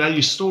theory only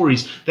values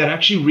stories that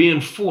actually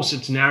reinforce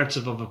its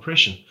narrative of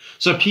oppression.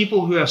 So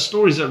people who have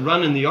stories that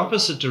run in the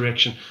opposite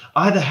direction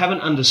either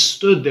haven't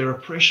understood their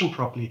oppression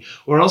properly,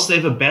 or else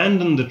they've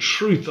abandoned the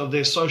truth of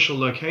their social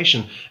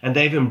location and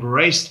they've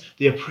embraced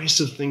the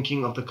oppressive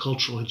thinking of the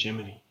cultural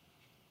hegemony.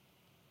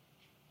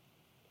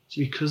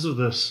 So because of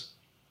this,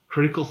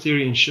 critical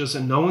theory ensures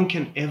that no one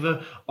can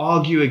ever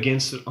argue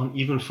against it on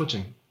even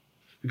footing,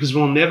 because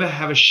we'll never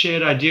have a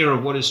shared idea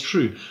of what is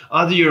true.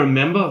 Either you're a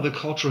member of the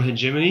cultural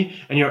hegemony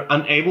and you're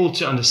unable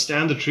to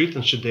understand the truth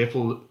and should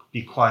therefore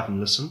be quiet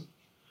and listen,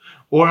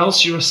 or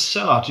else you're a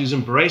sellout who's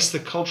embraced the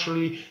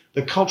cultural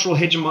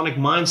hegemonic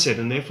mindset,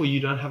 and therefore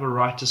you don't have a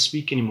right to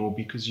speak anymore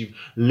because you've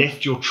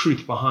left your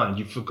truth behind.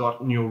 You've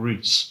forgotten your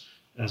roots,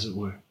 as it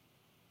were.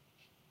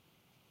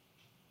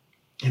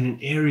 And in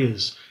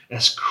areas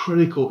as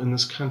critical in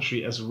this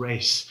country as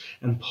race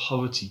and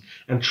poverty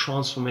and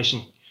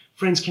transformation,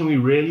 friends, can we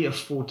really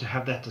afford to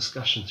have that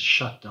discussion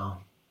shut down?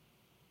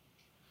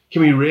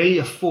 Can we really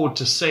afford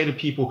to say to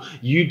people,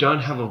 you don't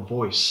have a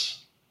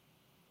voice,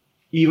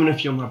 even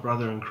if you're my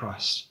brother in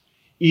Christ,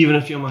 even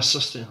if you're my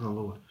sister in the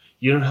Lord?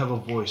 You don't have a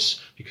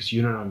voice because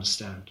you don't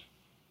understand.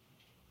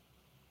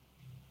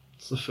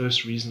 It's the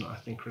first reason I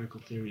think critical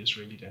theory is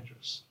really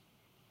dangerous.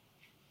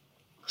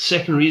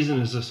 Second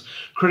reason is this: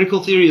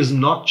 critical theory is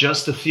not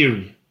just a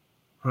theory.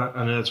 Right?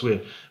 I know that's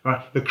weird.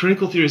 Right? But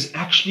critical theory is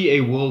actually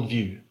a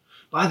worldview.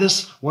 By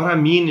this, what I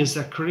mean is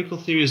that critical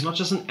theory is not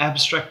just an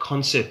abstract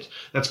concept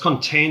that's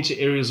contained to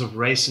areas of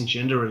race and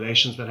gender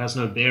relations that has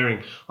no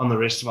bearing on the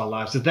rest of our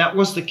lives. If that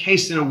was the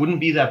case, then it wouldn't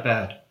be that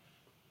bad.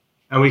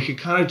 And we could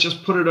kind of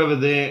just put it over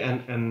there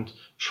and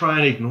try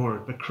and ignore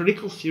it. But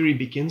critical theory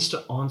begins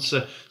to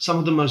answer some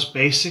of the most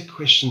basic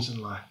questions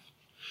in life.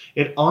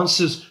 It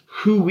answers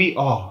who we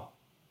are.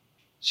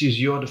 It says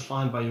you are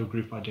defined by your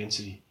group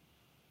identity.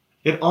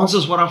 It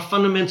answers what our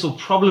fundamental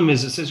problem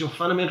is. It says your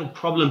fundamental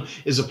problem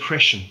is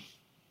oppression.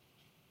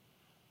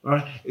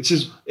 Right? It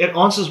says it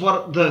answers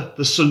what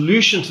the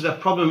solution to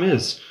that problem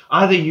is.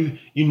 Either you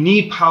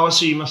need power,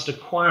 so you must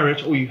acquire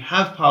it, or you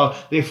have power,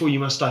 therefore you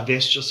must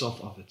divest yourself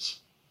of it.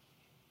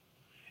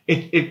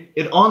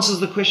 It answers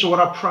the question what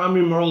our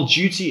primary moral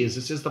duty is.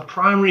 It says the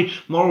primary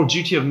moral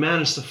duty of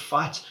man is to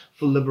fight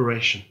for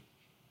liberation.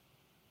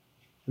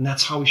 And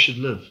that's how we should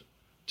live.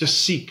 To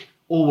seek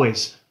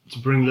always to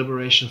bring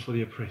liberation for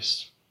the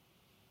oppressed.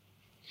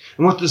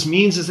 And what this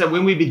means is that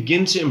when we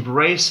begin to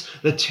embrace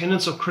the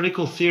tenets of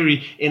critical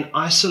theory in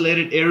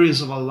isolated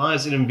areas of our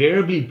lives, it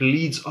invariably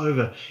bleeds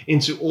over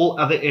into all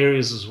other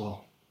areas as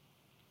well.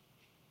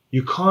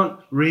 You can't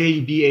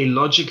really be a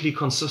logically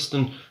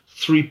consistent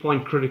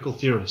three-point critical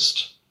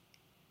theorist.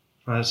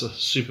 Right, that's a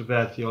super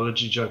bad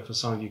theology joke for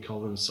some of you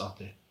Calvinists out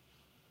there.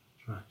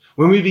 Right.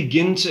 When we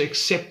begin to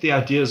accept the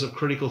ideas of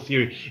critical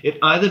theory, it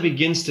either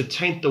begins to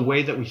taint the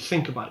way that we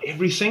think about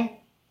everything,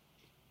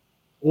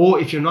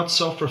 or if you're not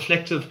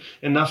self-reflective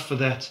enough for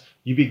that,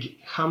 you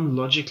become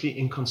logically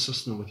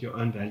inconsistent with your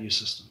own value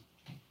system.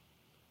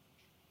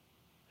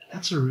 And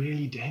that's a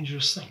really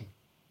dangerous thing.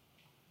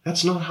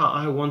 That's not how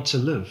I want to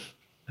live.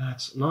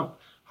 That's not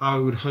how I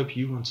would hope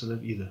you want to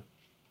live either.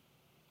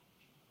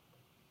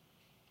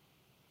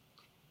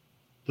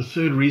 The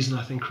third reason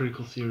I think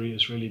critical theory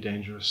is really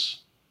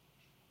dangerous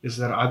is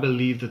that I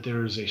believe that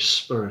there is a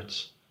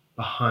spirit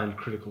behind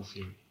critical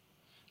theory.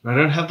 And I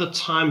don't have the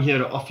time here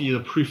to offer you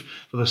the proof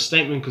for the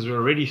statement because we're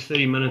already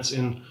 30 minutes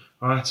in,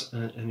 right?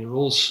 And you're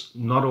all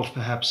nod off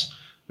perhaps,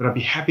 but I'd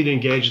be happy to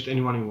engage with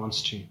anyone who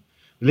wants to.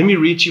 But let me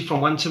read to you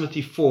from 1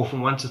 Timothy 4,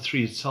 from 1 to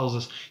 3. It tells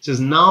us, it says,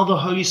 now the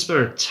Holy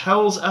Spirit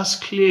tells us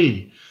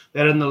clearly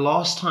that in the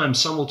last time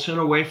some will turn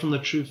away from the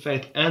true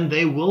faith and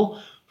they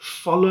will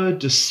follow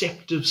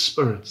deceptive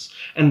spirits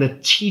and the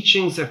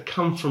teachings that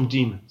come from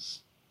demons.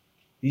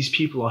 These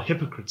people are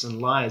hypocrites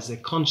and liars. Their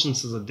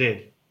consciences are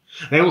dead.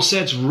 They will say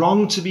it's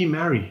wrong to be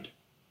married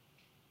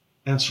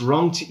and it's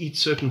wrong to eat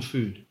certain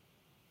food.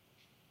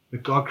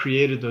 But God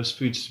created those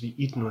foods to be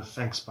eaten with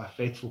thanks by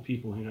faithful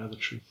people who know the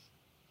truth.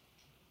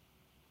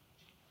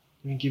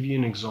 Let me give you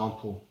an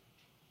example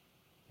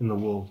in the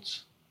world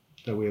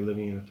that we're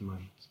living in at the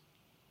moment.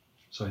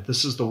 Sorry,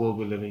 this is the world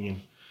we're living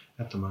in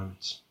at the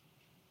moment.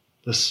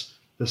 This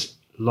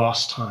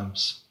last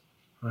times,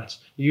 right? I'll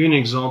give you an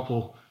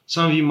example.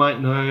 Some of you might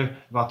know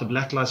about the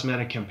Black Lives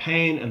Matter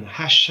campaign and the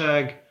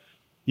hashtag.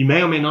 You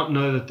may or may not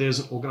know that there's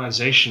an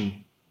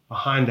organization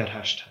behind that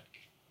hashtag.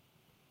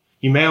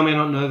 You may or may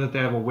not know that they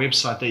have a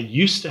website. They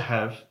used to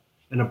have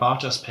an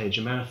About Us page,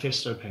 a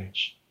manifesto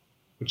page,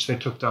 which they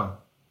took down.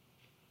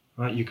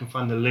 Right? You can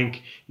find the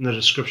link in the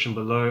description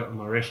below on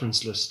my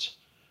reference list,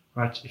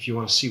 right, if you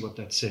want to see what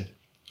that said.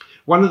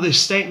 One of the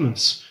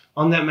statements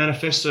on that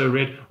manifesto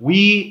read,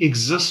 we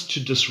exist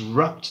to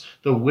disrupt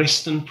the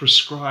Western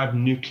prescribed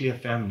nuclear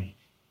family.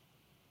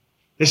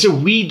 They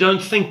said, we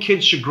don't think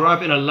kids should grow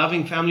up in a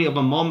loving family of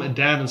a mom, a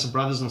dad, and some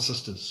brothers and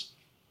sisters.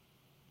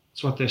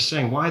 That's what they're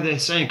saying. Why are they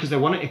saying? Because they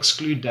want to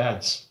exclude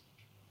dads.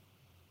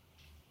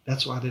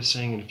 That's why they're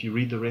saying it if you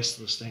read the rest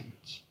of the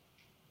statements.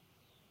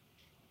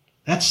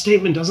 That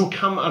statement doesn't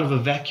come out of a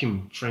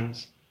vacuum,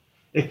 friends.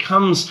 It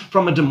comes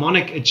from a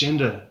demonic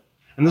agenda.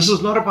 And this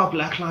is not about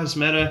Black Lives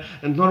Matter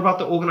and not about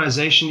the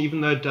organization,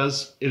 even though it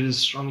is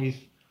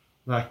strongly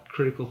like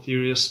critical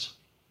theorist.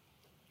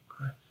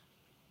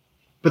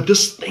 But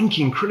this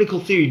thinking, critical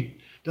theory,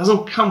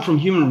 doesn't come from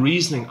human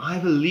reasoning. I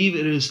believe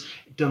it is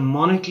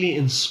demonically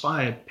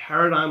inspired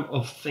paradigm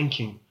of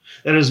thinking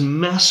that is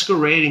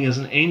masquerading as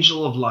an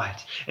angel of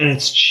light, and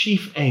its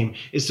chief aim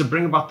is to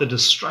bring about the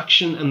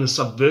destruction and the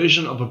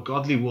subversion of a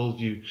godly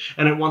worldview,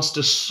 and it wants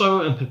to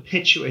sow and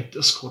perpetuate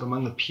discord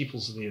among the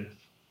peoples of the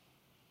earth.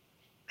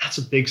 That's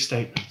a big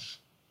statement.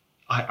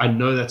 I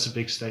know that's a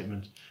big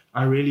statement.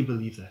 I really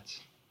believe that.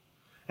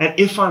 And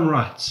if I'm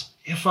right,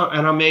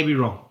 and I may be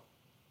wrong,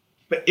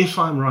 but if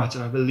I'm right,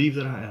 and I believe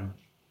that I am,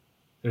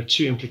 there are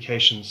two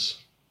implications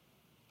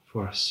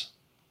for us.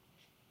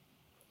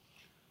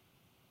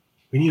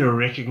 We need to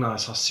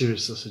recognize how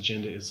serious this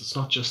agenda is. It's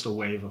not just a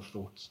wave of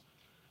thoughts,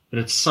 but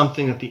it's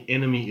something that the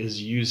enemy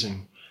is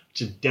using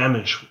to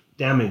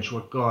damage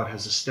what God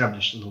has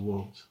established in the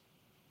world.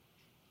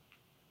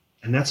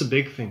 And that's a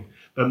big thing.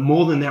 But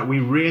more than that, we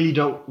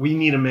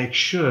need to make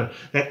sure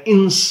that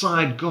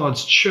inside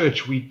God's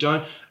church, we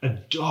don't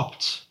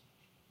adopt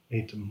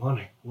a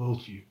demonic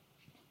worldview.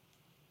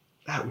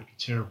 That would be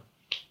terrible.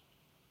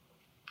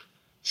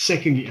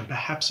 Secondly, and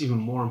perhaps even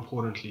more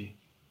importantly,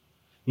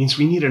 means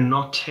we need to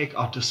not take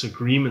our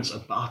disagreements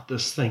about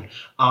this thing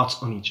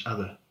out on each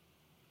other.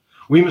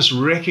 We must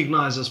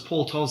recognize, as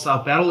Paul tells us,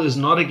 our battle is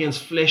not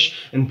against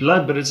flesh and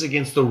blood, but it's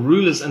against the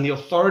rulers and the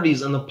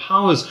authorities and the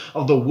powers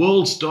of the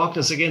world's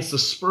darkness, against the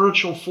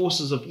spiritual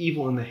forces of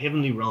evil in the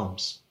heavenly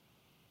realms.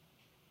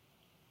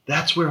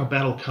 That's where our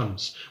battle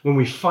comes. When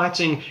we're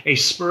fighting a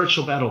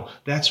spiritual battle,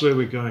 that's where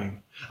we're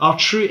going. Our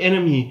true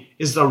enemy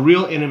is the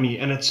real enemy,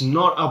 and it's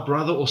not our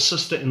brother or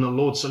sister in the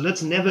Lord. So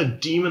let's never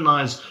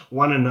demonize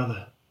one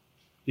another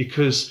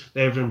because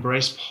they've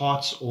embraced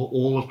parts or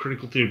all of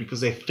critical theory, because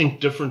they think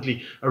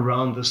differently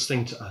around this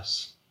thing to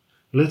us.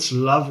 Let's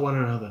love one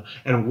another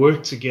and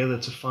work together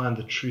to find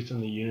the truth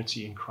and the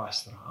unity in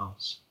Christ that are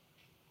ours.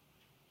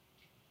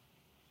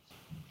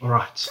 All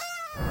right.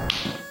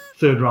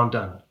 Third round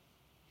done.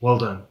 Well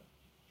done.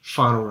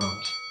 Final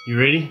round. You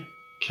ready?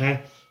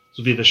 Okay. This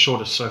will be the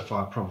shortest so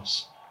far, I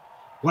promise.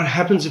 What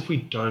happens if we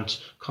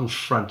don't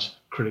confront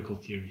critical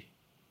theory?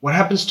 What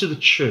happens to the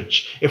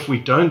church if we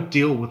don't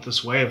deal with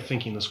this way of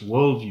thinking, this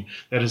worldview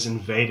that is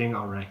invading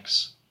our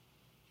ranks?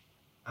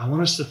 I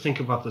want us to think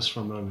about this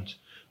for a moment,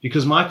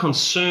 because my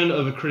concern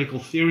over critical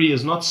theory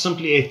is not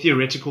simply a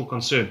theoretical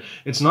concern.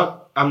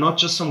 I'm not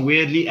just some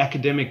weirdly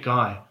academic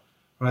guy,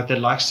 right, that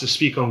likes to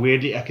speak on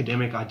weirdly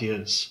academic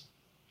ideas.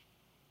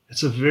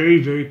 It's a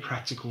very, very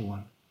practical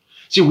one.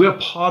 See, we're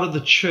part of the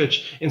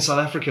church in South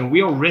Africa, and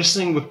we are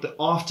wrestling with the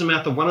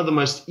aftermath of one of the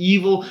most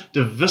evil,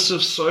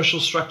 divisive social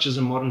structures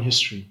in modern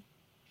history.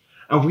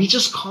 And we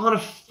just can't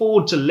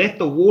afford to let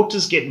the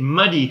waters get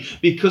muddy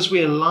because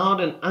we allowed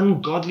an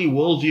ungodly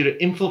worldview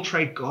to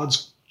infiltrate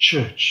God's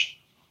church.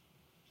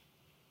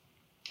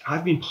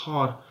 I've been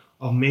part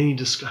of many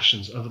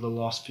discussions over the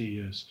last few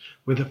years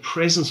where the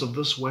presence of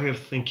this way of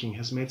thinking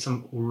has made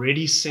some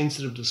already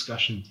sensitive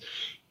discussions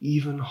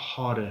even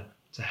harder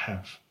to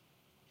have.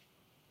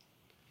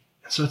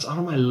 So it's out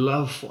of my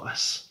love for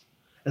us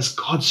as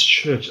God's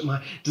church and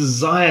my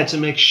desire to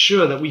make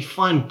sure that we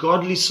find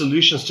godly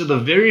solutions to the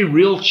very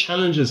real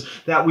challenges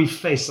that we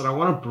face, that I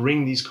want to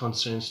bring these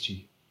concerns to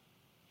you.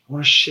 I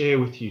want to share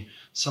with you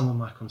some of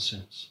my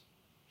concerns.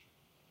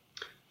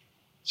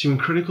 See, when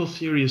critical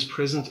theory is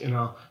present in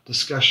our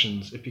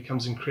discussions, it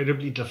becomes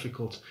incredibly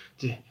difficult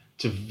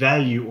to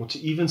value or to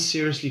even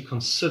seriously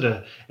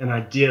consider an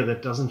idea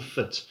that doesn't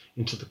fit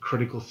into the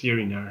critical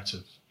theory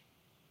narrative.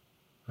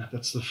 Right?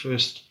 That's the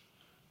first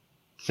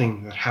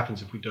thing that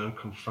happens if we don't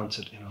confront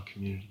it in our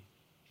community.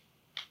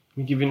 Let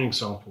me give you an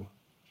example.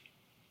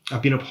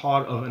 I've been a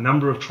part of a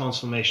number of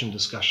transformation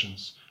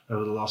discussions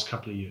over the last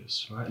couple of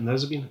years, right? And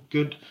those have been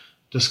good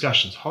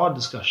discussions, hard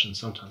discussions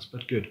sometimes,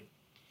 but good.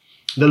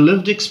 The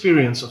lived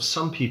experience of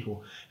some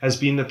people has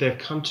been that they've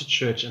come to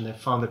church and they've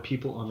found that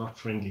people are not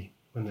friendly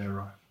when they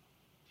arrive.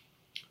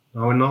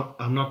 Now,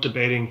 I'm not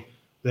debating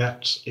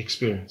that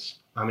experience.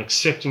 I'm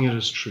accepting it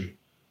as true.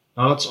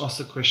 Now let's ask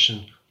the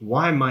question,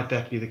 why might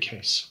that be the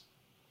case?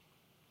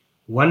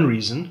 One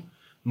reason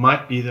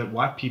might be that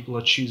white people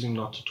are choosing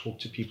not to talk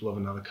to people of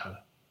another color.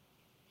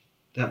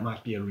 That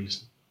might be a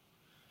reason.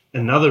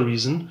 Another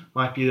reason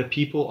might be that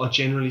people are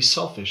generally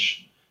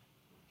selfish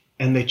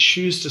and they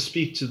choose to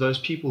speak to those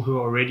people who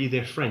are already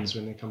their friends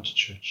when they come to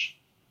church.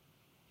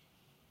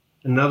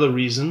 Another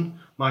reason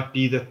might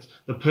be that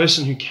the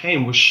person who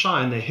came was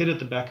shy and they hid at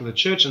the back of the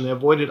church and they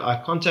avoided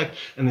eye contact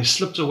and they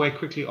slipped away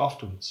quickly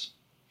afterwards.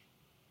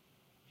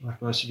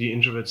 Like most of you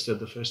introverts did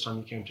the first time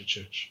you came to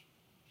church.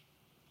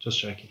 Just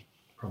joking,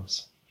 I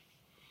promise.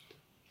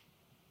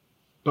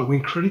 But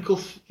when critical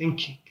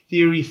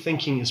theory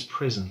thinking is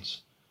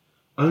present,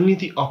 only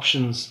the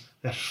options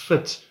that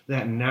fit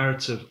that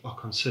narrative are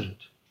considered.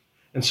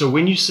 And so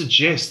when you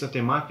suggest that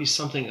there might be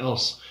something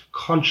else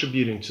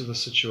contributing to the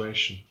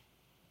situation,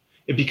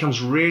 it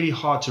becomes really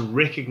hard to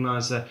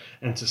recognize that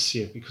and to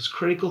see it, because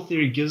critical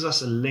theory gives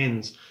us a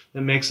lens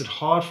that makes it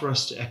hard for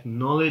us to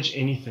acknowledge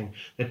anything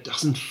that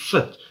doesn't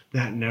fit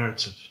that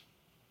narrative.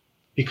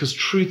 Because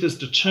truth is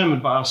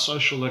determined by our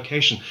social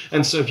location.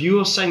 And so if you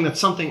are saying that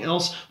something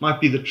else might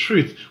be the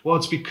truth, well,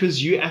 it's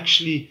because you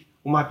actually,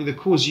 or might be the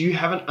cause, you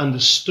haven't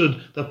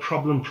understood the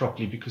problem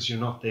properly because you're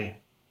not there.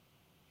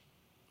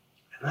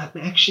 And that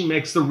actually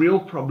makes the real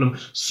problem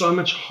so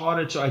much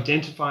harder to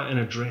identify and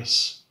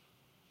address,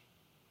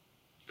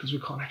 because we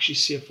can't actually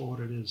see it for what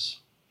it is.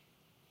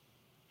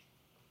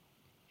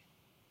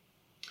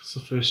 That's the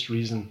first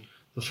reason,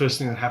 the first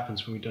thing that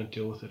happens when we don't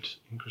deal with it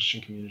in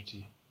Christian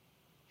community.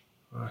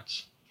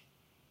 Right.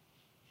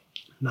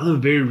 Another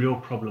very real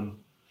problem,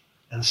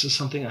 and this is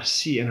something I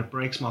see and it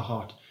breaks my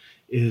heart,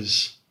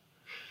 is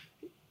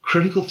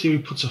critical theory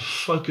puts a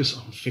focus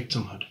on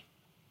victimhood.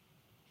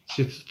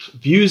 So it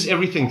views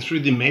everything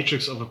through the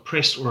matrix of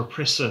oppressed or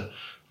oppressor,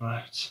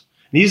 right?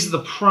 These are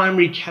the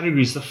primary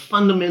categories, the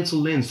fundamental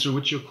lens through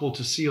which you're called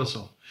to see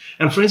yourself.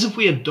 And friends, if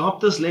we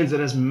adopt this lens, it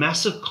has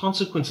massive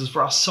consequences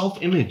for our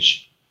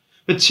self-image,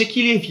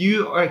 particularly if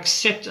you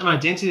accept an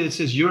identity that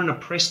says you're an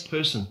oppressed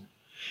person.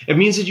 It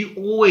means that you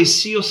always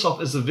see yourself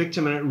as the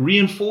victim, and it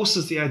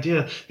reinforces the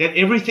idea that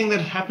everything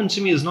that happened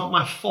to me is not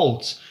my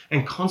fault,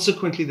 and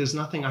consequently there's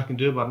nothing I can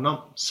do about it.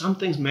 Now, some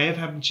things may have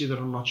happened to you that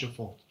are not your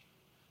fault,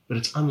 but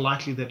it's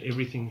unlikely that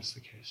everything is the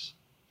case.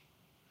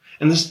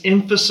 And this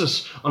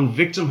emphasis on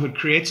victimhood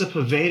creates a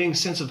pervading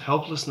sense of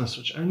helplessness,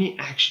 which only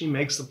actually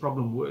makes the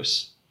problem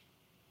worse.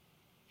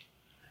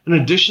 And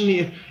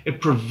additionally, it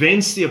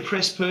prevents the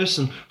oppressed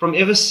person from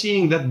ever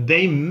seeing that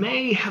they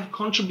may have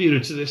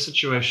contributed to their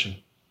situation.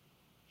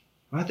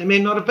 Right? They may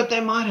not have, but they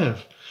might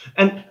have.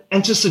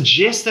 And to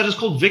suggest that is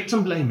called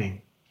victim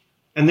blaming.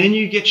 And then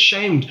you get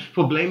shamed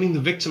for blaming the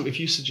victim if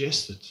you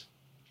suggest it.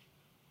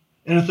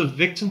 And if the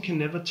victim can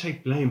never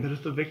take blame, but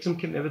if the victim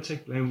can never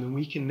take blame, then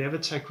we can never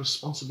take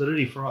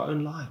responsibility for our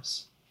own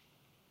lives.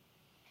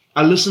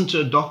 I listened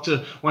to a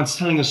doctor once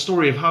telling a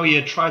story of how he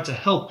had tried to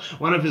help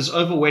one of his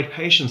overweight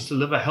patients to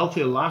live a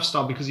healthier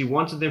lifestyle because he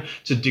wanted them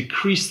to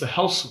decrease the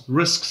health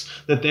risks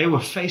that they were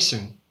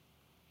facing.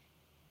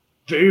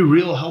 Very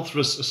real health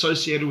risks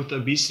associated with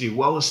obesity,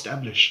 well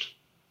established.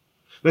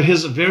 But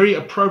his very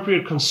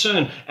appropriate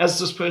concern as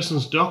this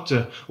person's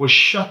doctor was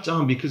shut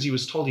down because he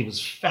was told he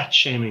was fat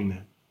shaming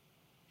them.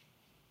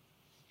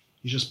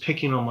 He's just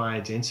picking on my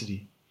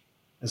identity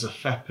as a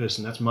fat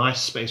person. That's my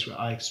space where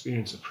I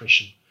experience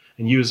oppression.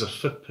 And you as a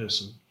fit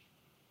person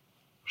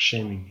are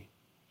shaming me.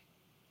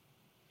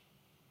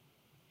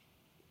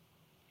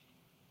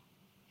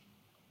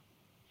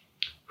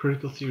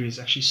 Critical theory is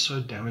actually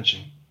so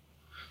damaging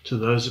to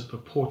those it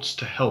purports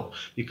to help,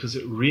 because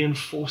it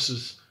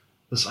reinforces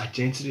this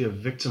identity of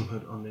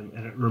victimhood on them,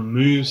 and it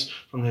removes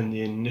from them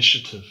the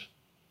initiative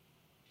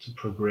to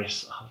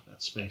progress out of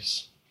that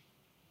space.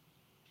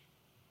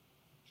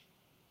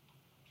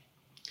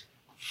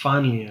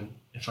 Finally, and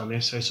if I may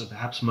say so,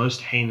 perhaps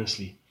most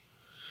heinously,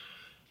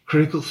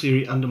 critical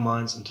theory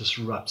undermines and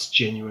disrupts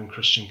genuine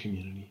Christian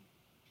community.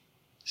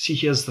 See,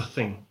 here's the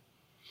thing.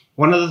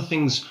 One of the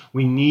things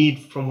we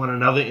need from one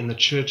another in the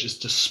church is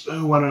to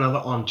spur one another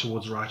on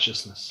towards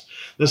righteousness.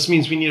 This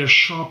means we need to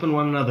sharpen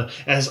one another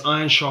as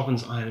iron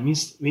sharpens iron. It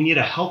means we need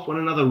to help one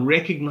another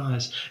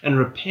recognize and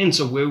repent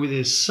of where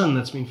there's sin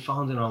that's been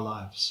found in our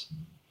lives.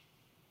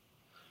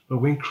 But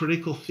when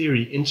critical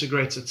theory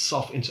integrates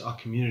itself into our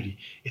community,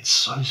 it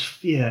sows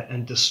fear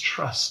and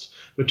distrust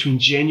between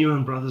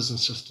genuine brothers and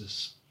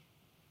sisters.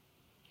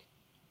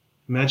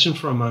 Imagine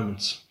for a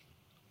moment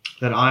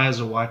that I, as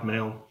a white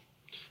male,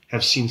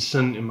 have seen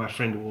sin in my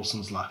friend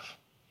Wilson's life.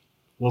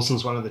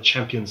 Wilson's one of the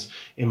champions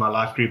in my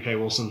life group. Hey,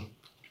 Wilson,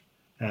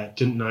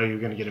 didn't know you were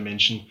going to get a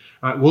mention.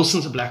 All right,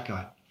 Wilson's a black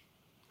guy,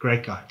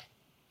 great guy,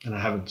 and I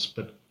haven't,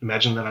 but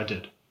imagine that I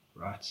did,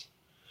 right?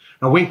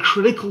 Now, when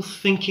critical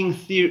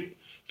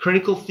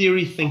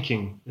theory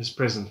thinking is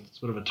present, it's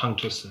a bit of a tongue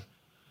twister.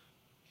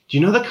 Do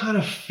you know the kind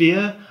of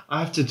fear I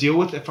have to deal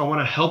with if I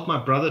want to help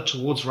my brother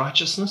towards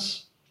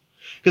righteousness?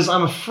 Because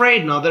I'm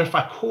afraid now that if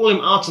I call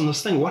him out on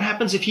this thing, what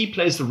happens if he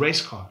plays the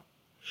race card?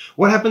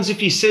 What happens if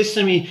he says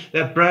to me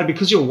that, Brad,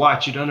 because you're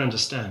white, you don't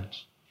understand?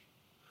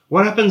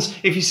 What happens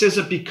if he says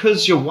that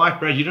because you're white,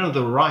 Brad, you don't have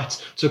the right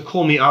to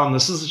call me out on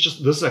this? This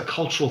is a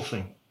cultural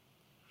thing.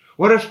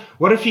 What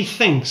if he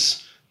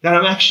thinks that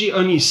I'm actually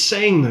only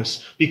saying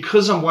this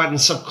because I'm white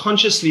and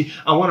subconsciously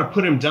I want to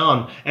put him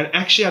down, and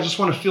actually I just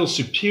want to feel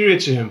superior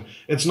to him?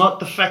 It's not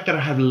the fact that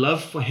I have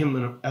love for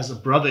him as a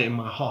brother in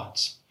my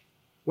heart.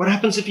 What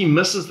happens if he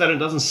misses that and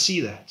doesn't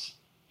see that?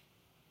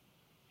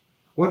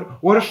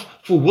 What if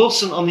for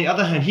Wilson, on the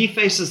other hand, he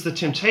faces the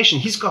temptation,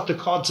 he's got the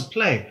card to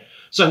play.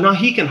 So now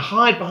he can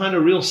hide behind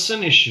a real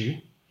sin issue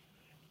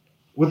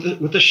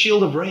with the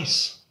shield of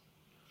race.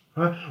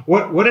 Right?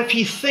 What if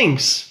he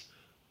thinks,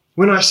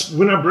 when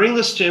I bring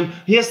this to him,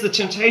 he has the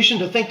temptation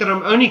to think that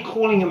I'm only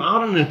calling him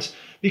out on it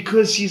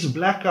because he's a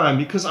black guy and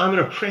because I'm an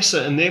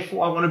oppressor and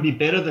therefore I want to be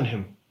better than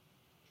him.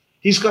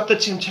 He's got the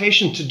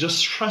temptation to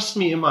distrust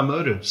me in my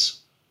motives.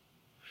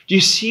 Do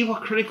you see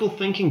what critical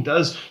thinking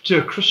does to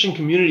a Christian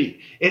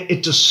community?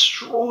 It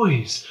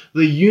destroys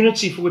the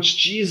unity for which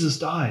Jesus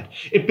died.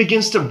 It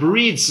begins to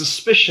breed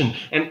suspicion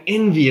and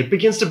envy. It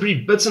begins to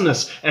breed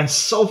bitterness and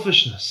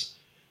selfishness.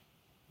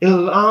 It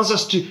allows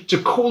us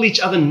to call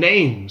each other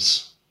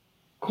names,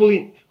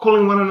 calling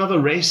one another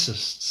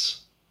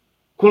racists,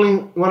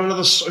 calling one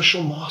another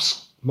social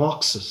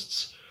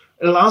Marxists.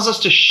 It allows us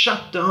to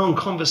shut down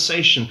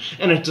conversation,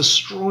 and it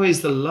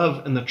destroys the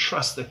love and the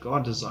trust that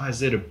God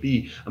desires there to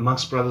be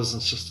amongst brothers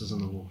and sisters in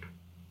the Lord.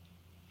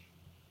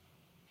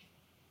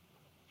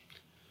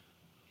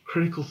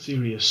 Critical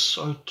theory is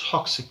so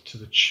toxic to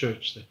the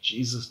church that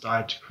Jesus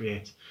died to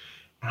create,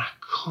 and I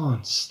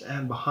can't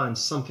stand behind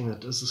something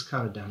that does this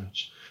kind of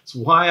damage. It's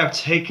why I've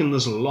taken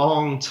this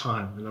long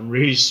time, and I'm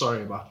really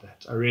sorry about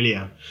that. I really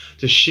am,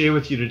 to share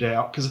with you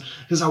today,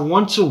 because I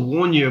want to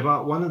warn you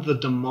about one of the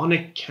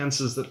demonic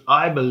cancers that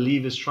I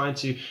believe is trying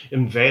to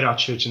invade our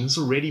church, and it's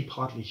already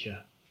partly here.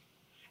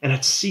 And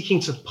it's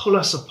seeking to pull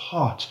us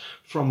apart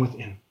from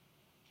within.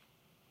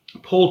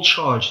 Paul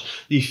charged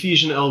the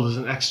Ephesian elders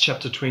in Acts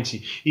chapter 20.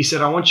 He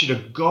said, I want you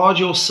to guard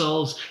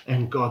yourselves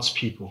and God's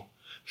people.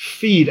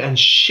 Feed and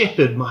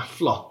shepherd my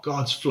flock,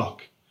 God's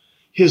flock.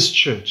 His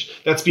church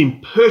that's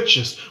been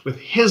purchased with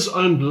his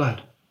own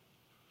blood,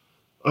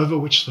 over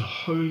which the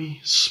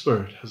Holy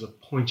Spirit has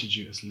appointed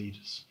you as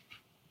leaders.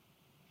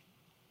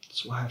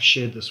 That's why I've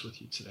shared this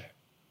with you today,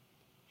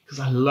 because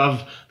I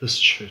love this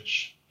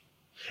church.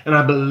 And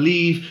I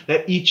believe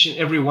that each and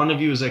every one of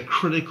you is a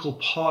critical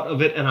part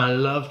of it, and I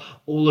love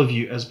all of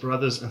you as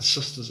brothers and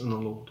sisters in the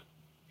Lord.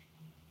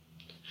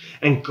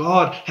 And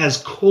God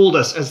has called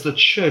us as the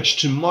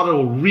church to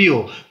model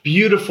real,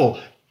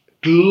 beautiful,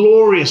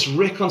 glorious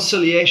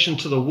reconciliation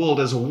to the world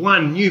as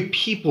one new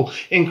people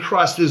in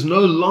Christ. There's no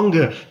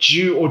longer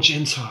Jew or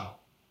Gentile.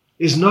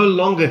 There's no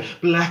longer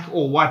black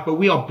or white, but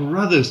we are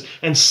brothers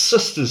and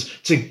sisters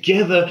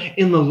together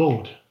in the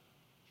Lord.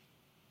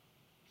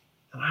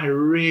 And I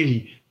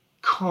really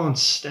can't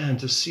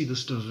stand to see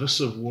this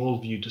divisive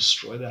worldview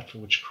destroy that for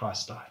which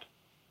Christ died.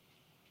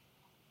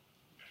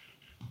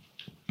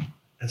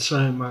 And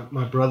so,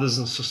 my brothers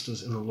and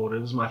sisters in the Lord,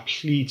 it is my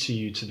plea to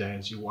you today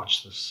as you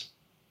watch this,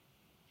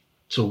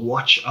 to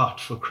watch out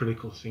for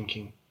critical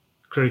thinking,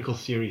 critical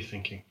theory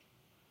thinking,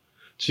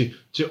 to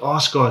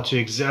ask God to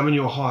examine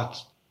your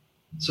heart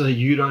so that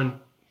you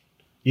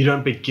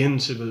don't begin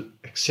to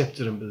accept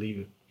it and believe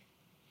it.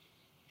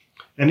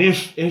 And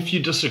if you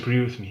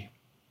disagree with me,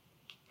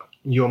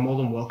 you're more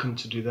than welcome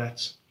to do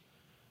that.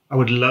 I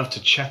would love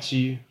to chat to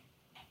you.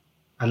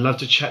 I'd love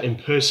to chat in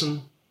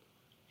person.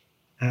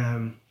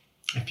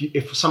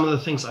 If some of the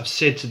things I've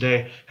said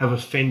today have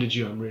offended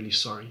you, I'm really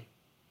sorry.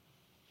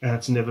 And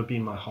it's never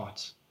been my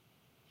heart.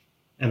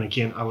 And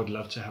again, I would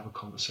love to have a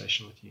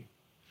conversation with you.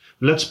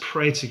 Let's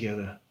pray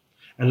together,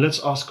 and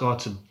let's ask God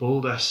to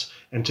build us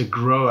and to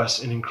grow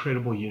us in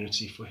incredible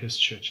unity for his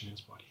church and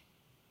his body.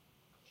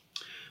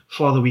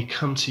 Father, we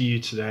come to you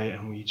today,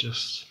 and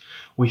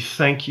we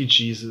thank you,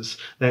 Jesus,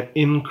 that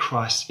in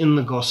Christ, in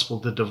the gospel,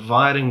 the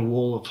dividing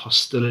wall of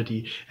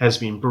hostility has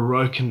been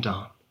broken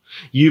down.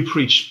 You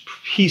preached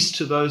peace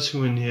to those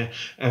who are near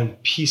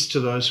and peace to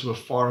those who are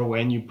far away.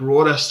 And you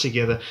brought us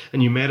together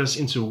and you made us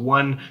into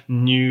one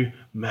new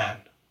man,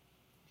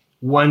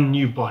 one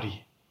new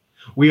body.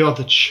 We are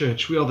the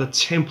church. We are the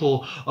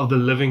temple of the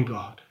living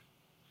God.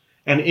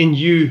 And in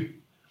you,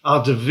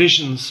 our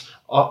divisions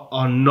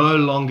are no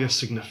longer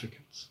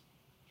significant,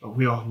 but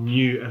we are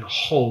new and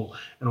whole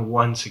and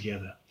one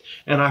together.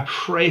 And I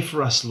pray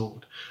for us,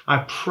 Lord.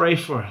 I pray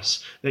for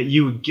us that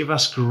you would give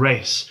us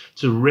grace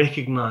to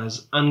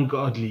recognize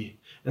ungodly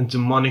and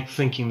demonic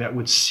thinking that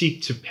would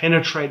seek to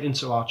penetrate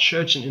into our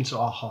church and into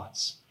our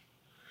hearts.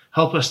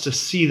 Help us to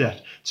see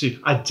that, to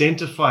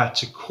identify it,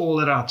 to call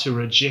it out, to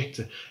reject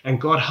it.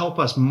 And God, help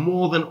us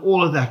more than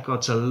all of that,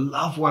 God, to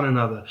love one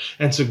another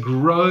and to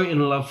grow in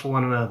love for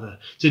one another,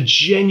 to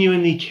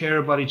genuinely care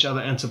about each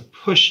other and to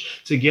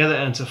push together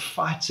and to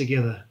fight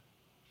together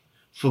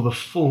for the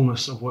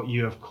fullness of what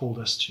you have called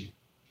us to.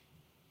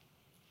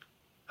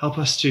 Help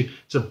us to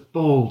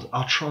build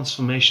our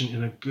transformation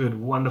in a good,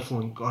 wonderful,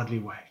 and godly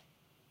way.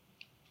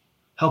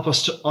 Help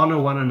us to honor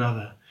one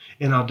another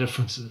in our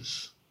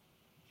differences.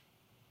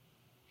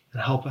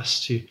 And help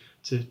us to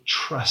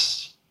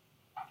trust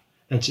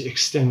and to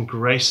extend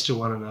grace to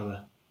one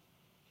another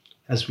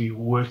as we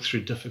work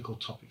through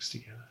difficult topics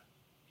together.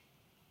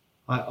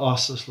 I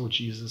ask this, Lord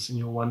Jesus, in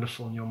your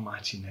wonderful and your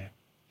mighty name.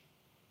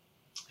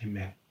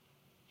 Amen.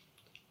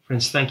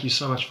 Friends, thank you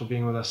so much for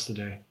being with us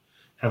today.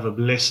 Have a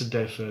blessed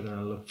day further, and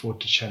I look forward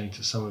to chatting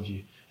to some of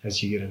you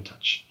as you get in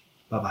touch.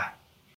 Bye-bye.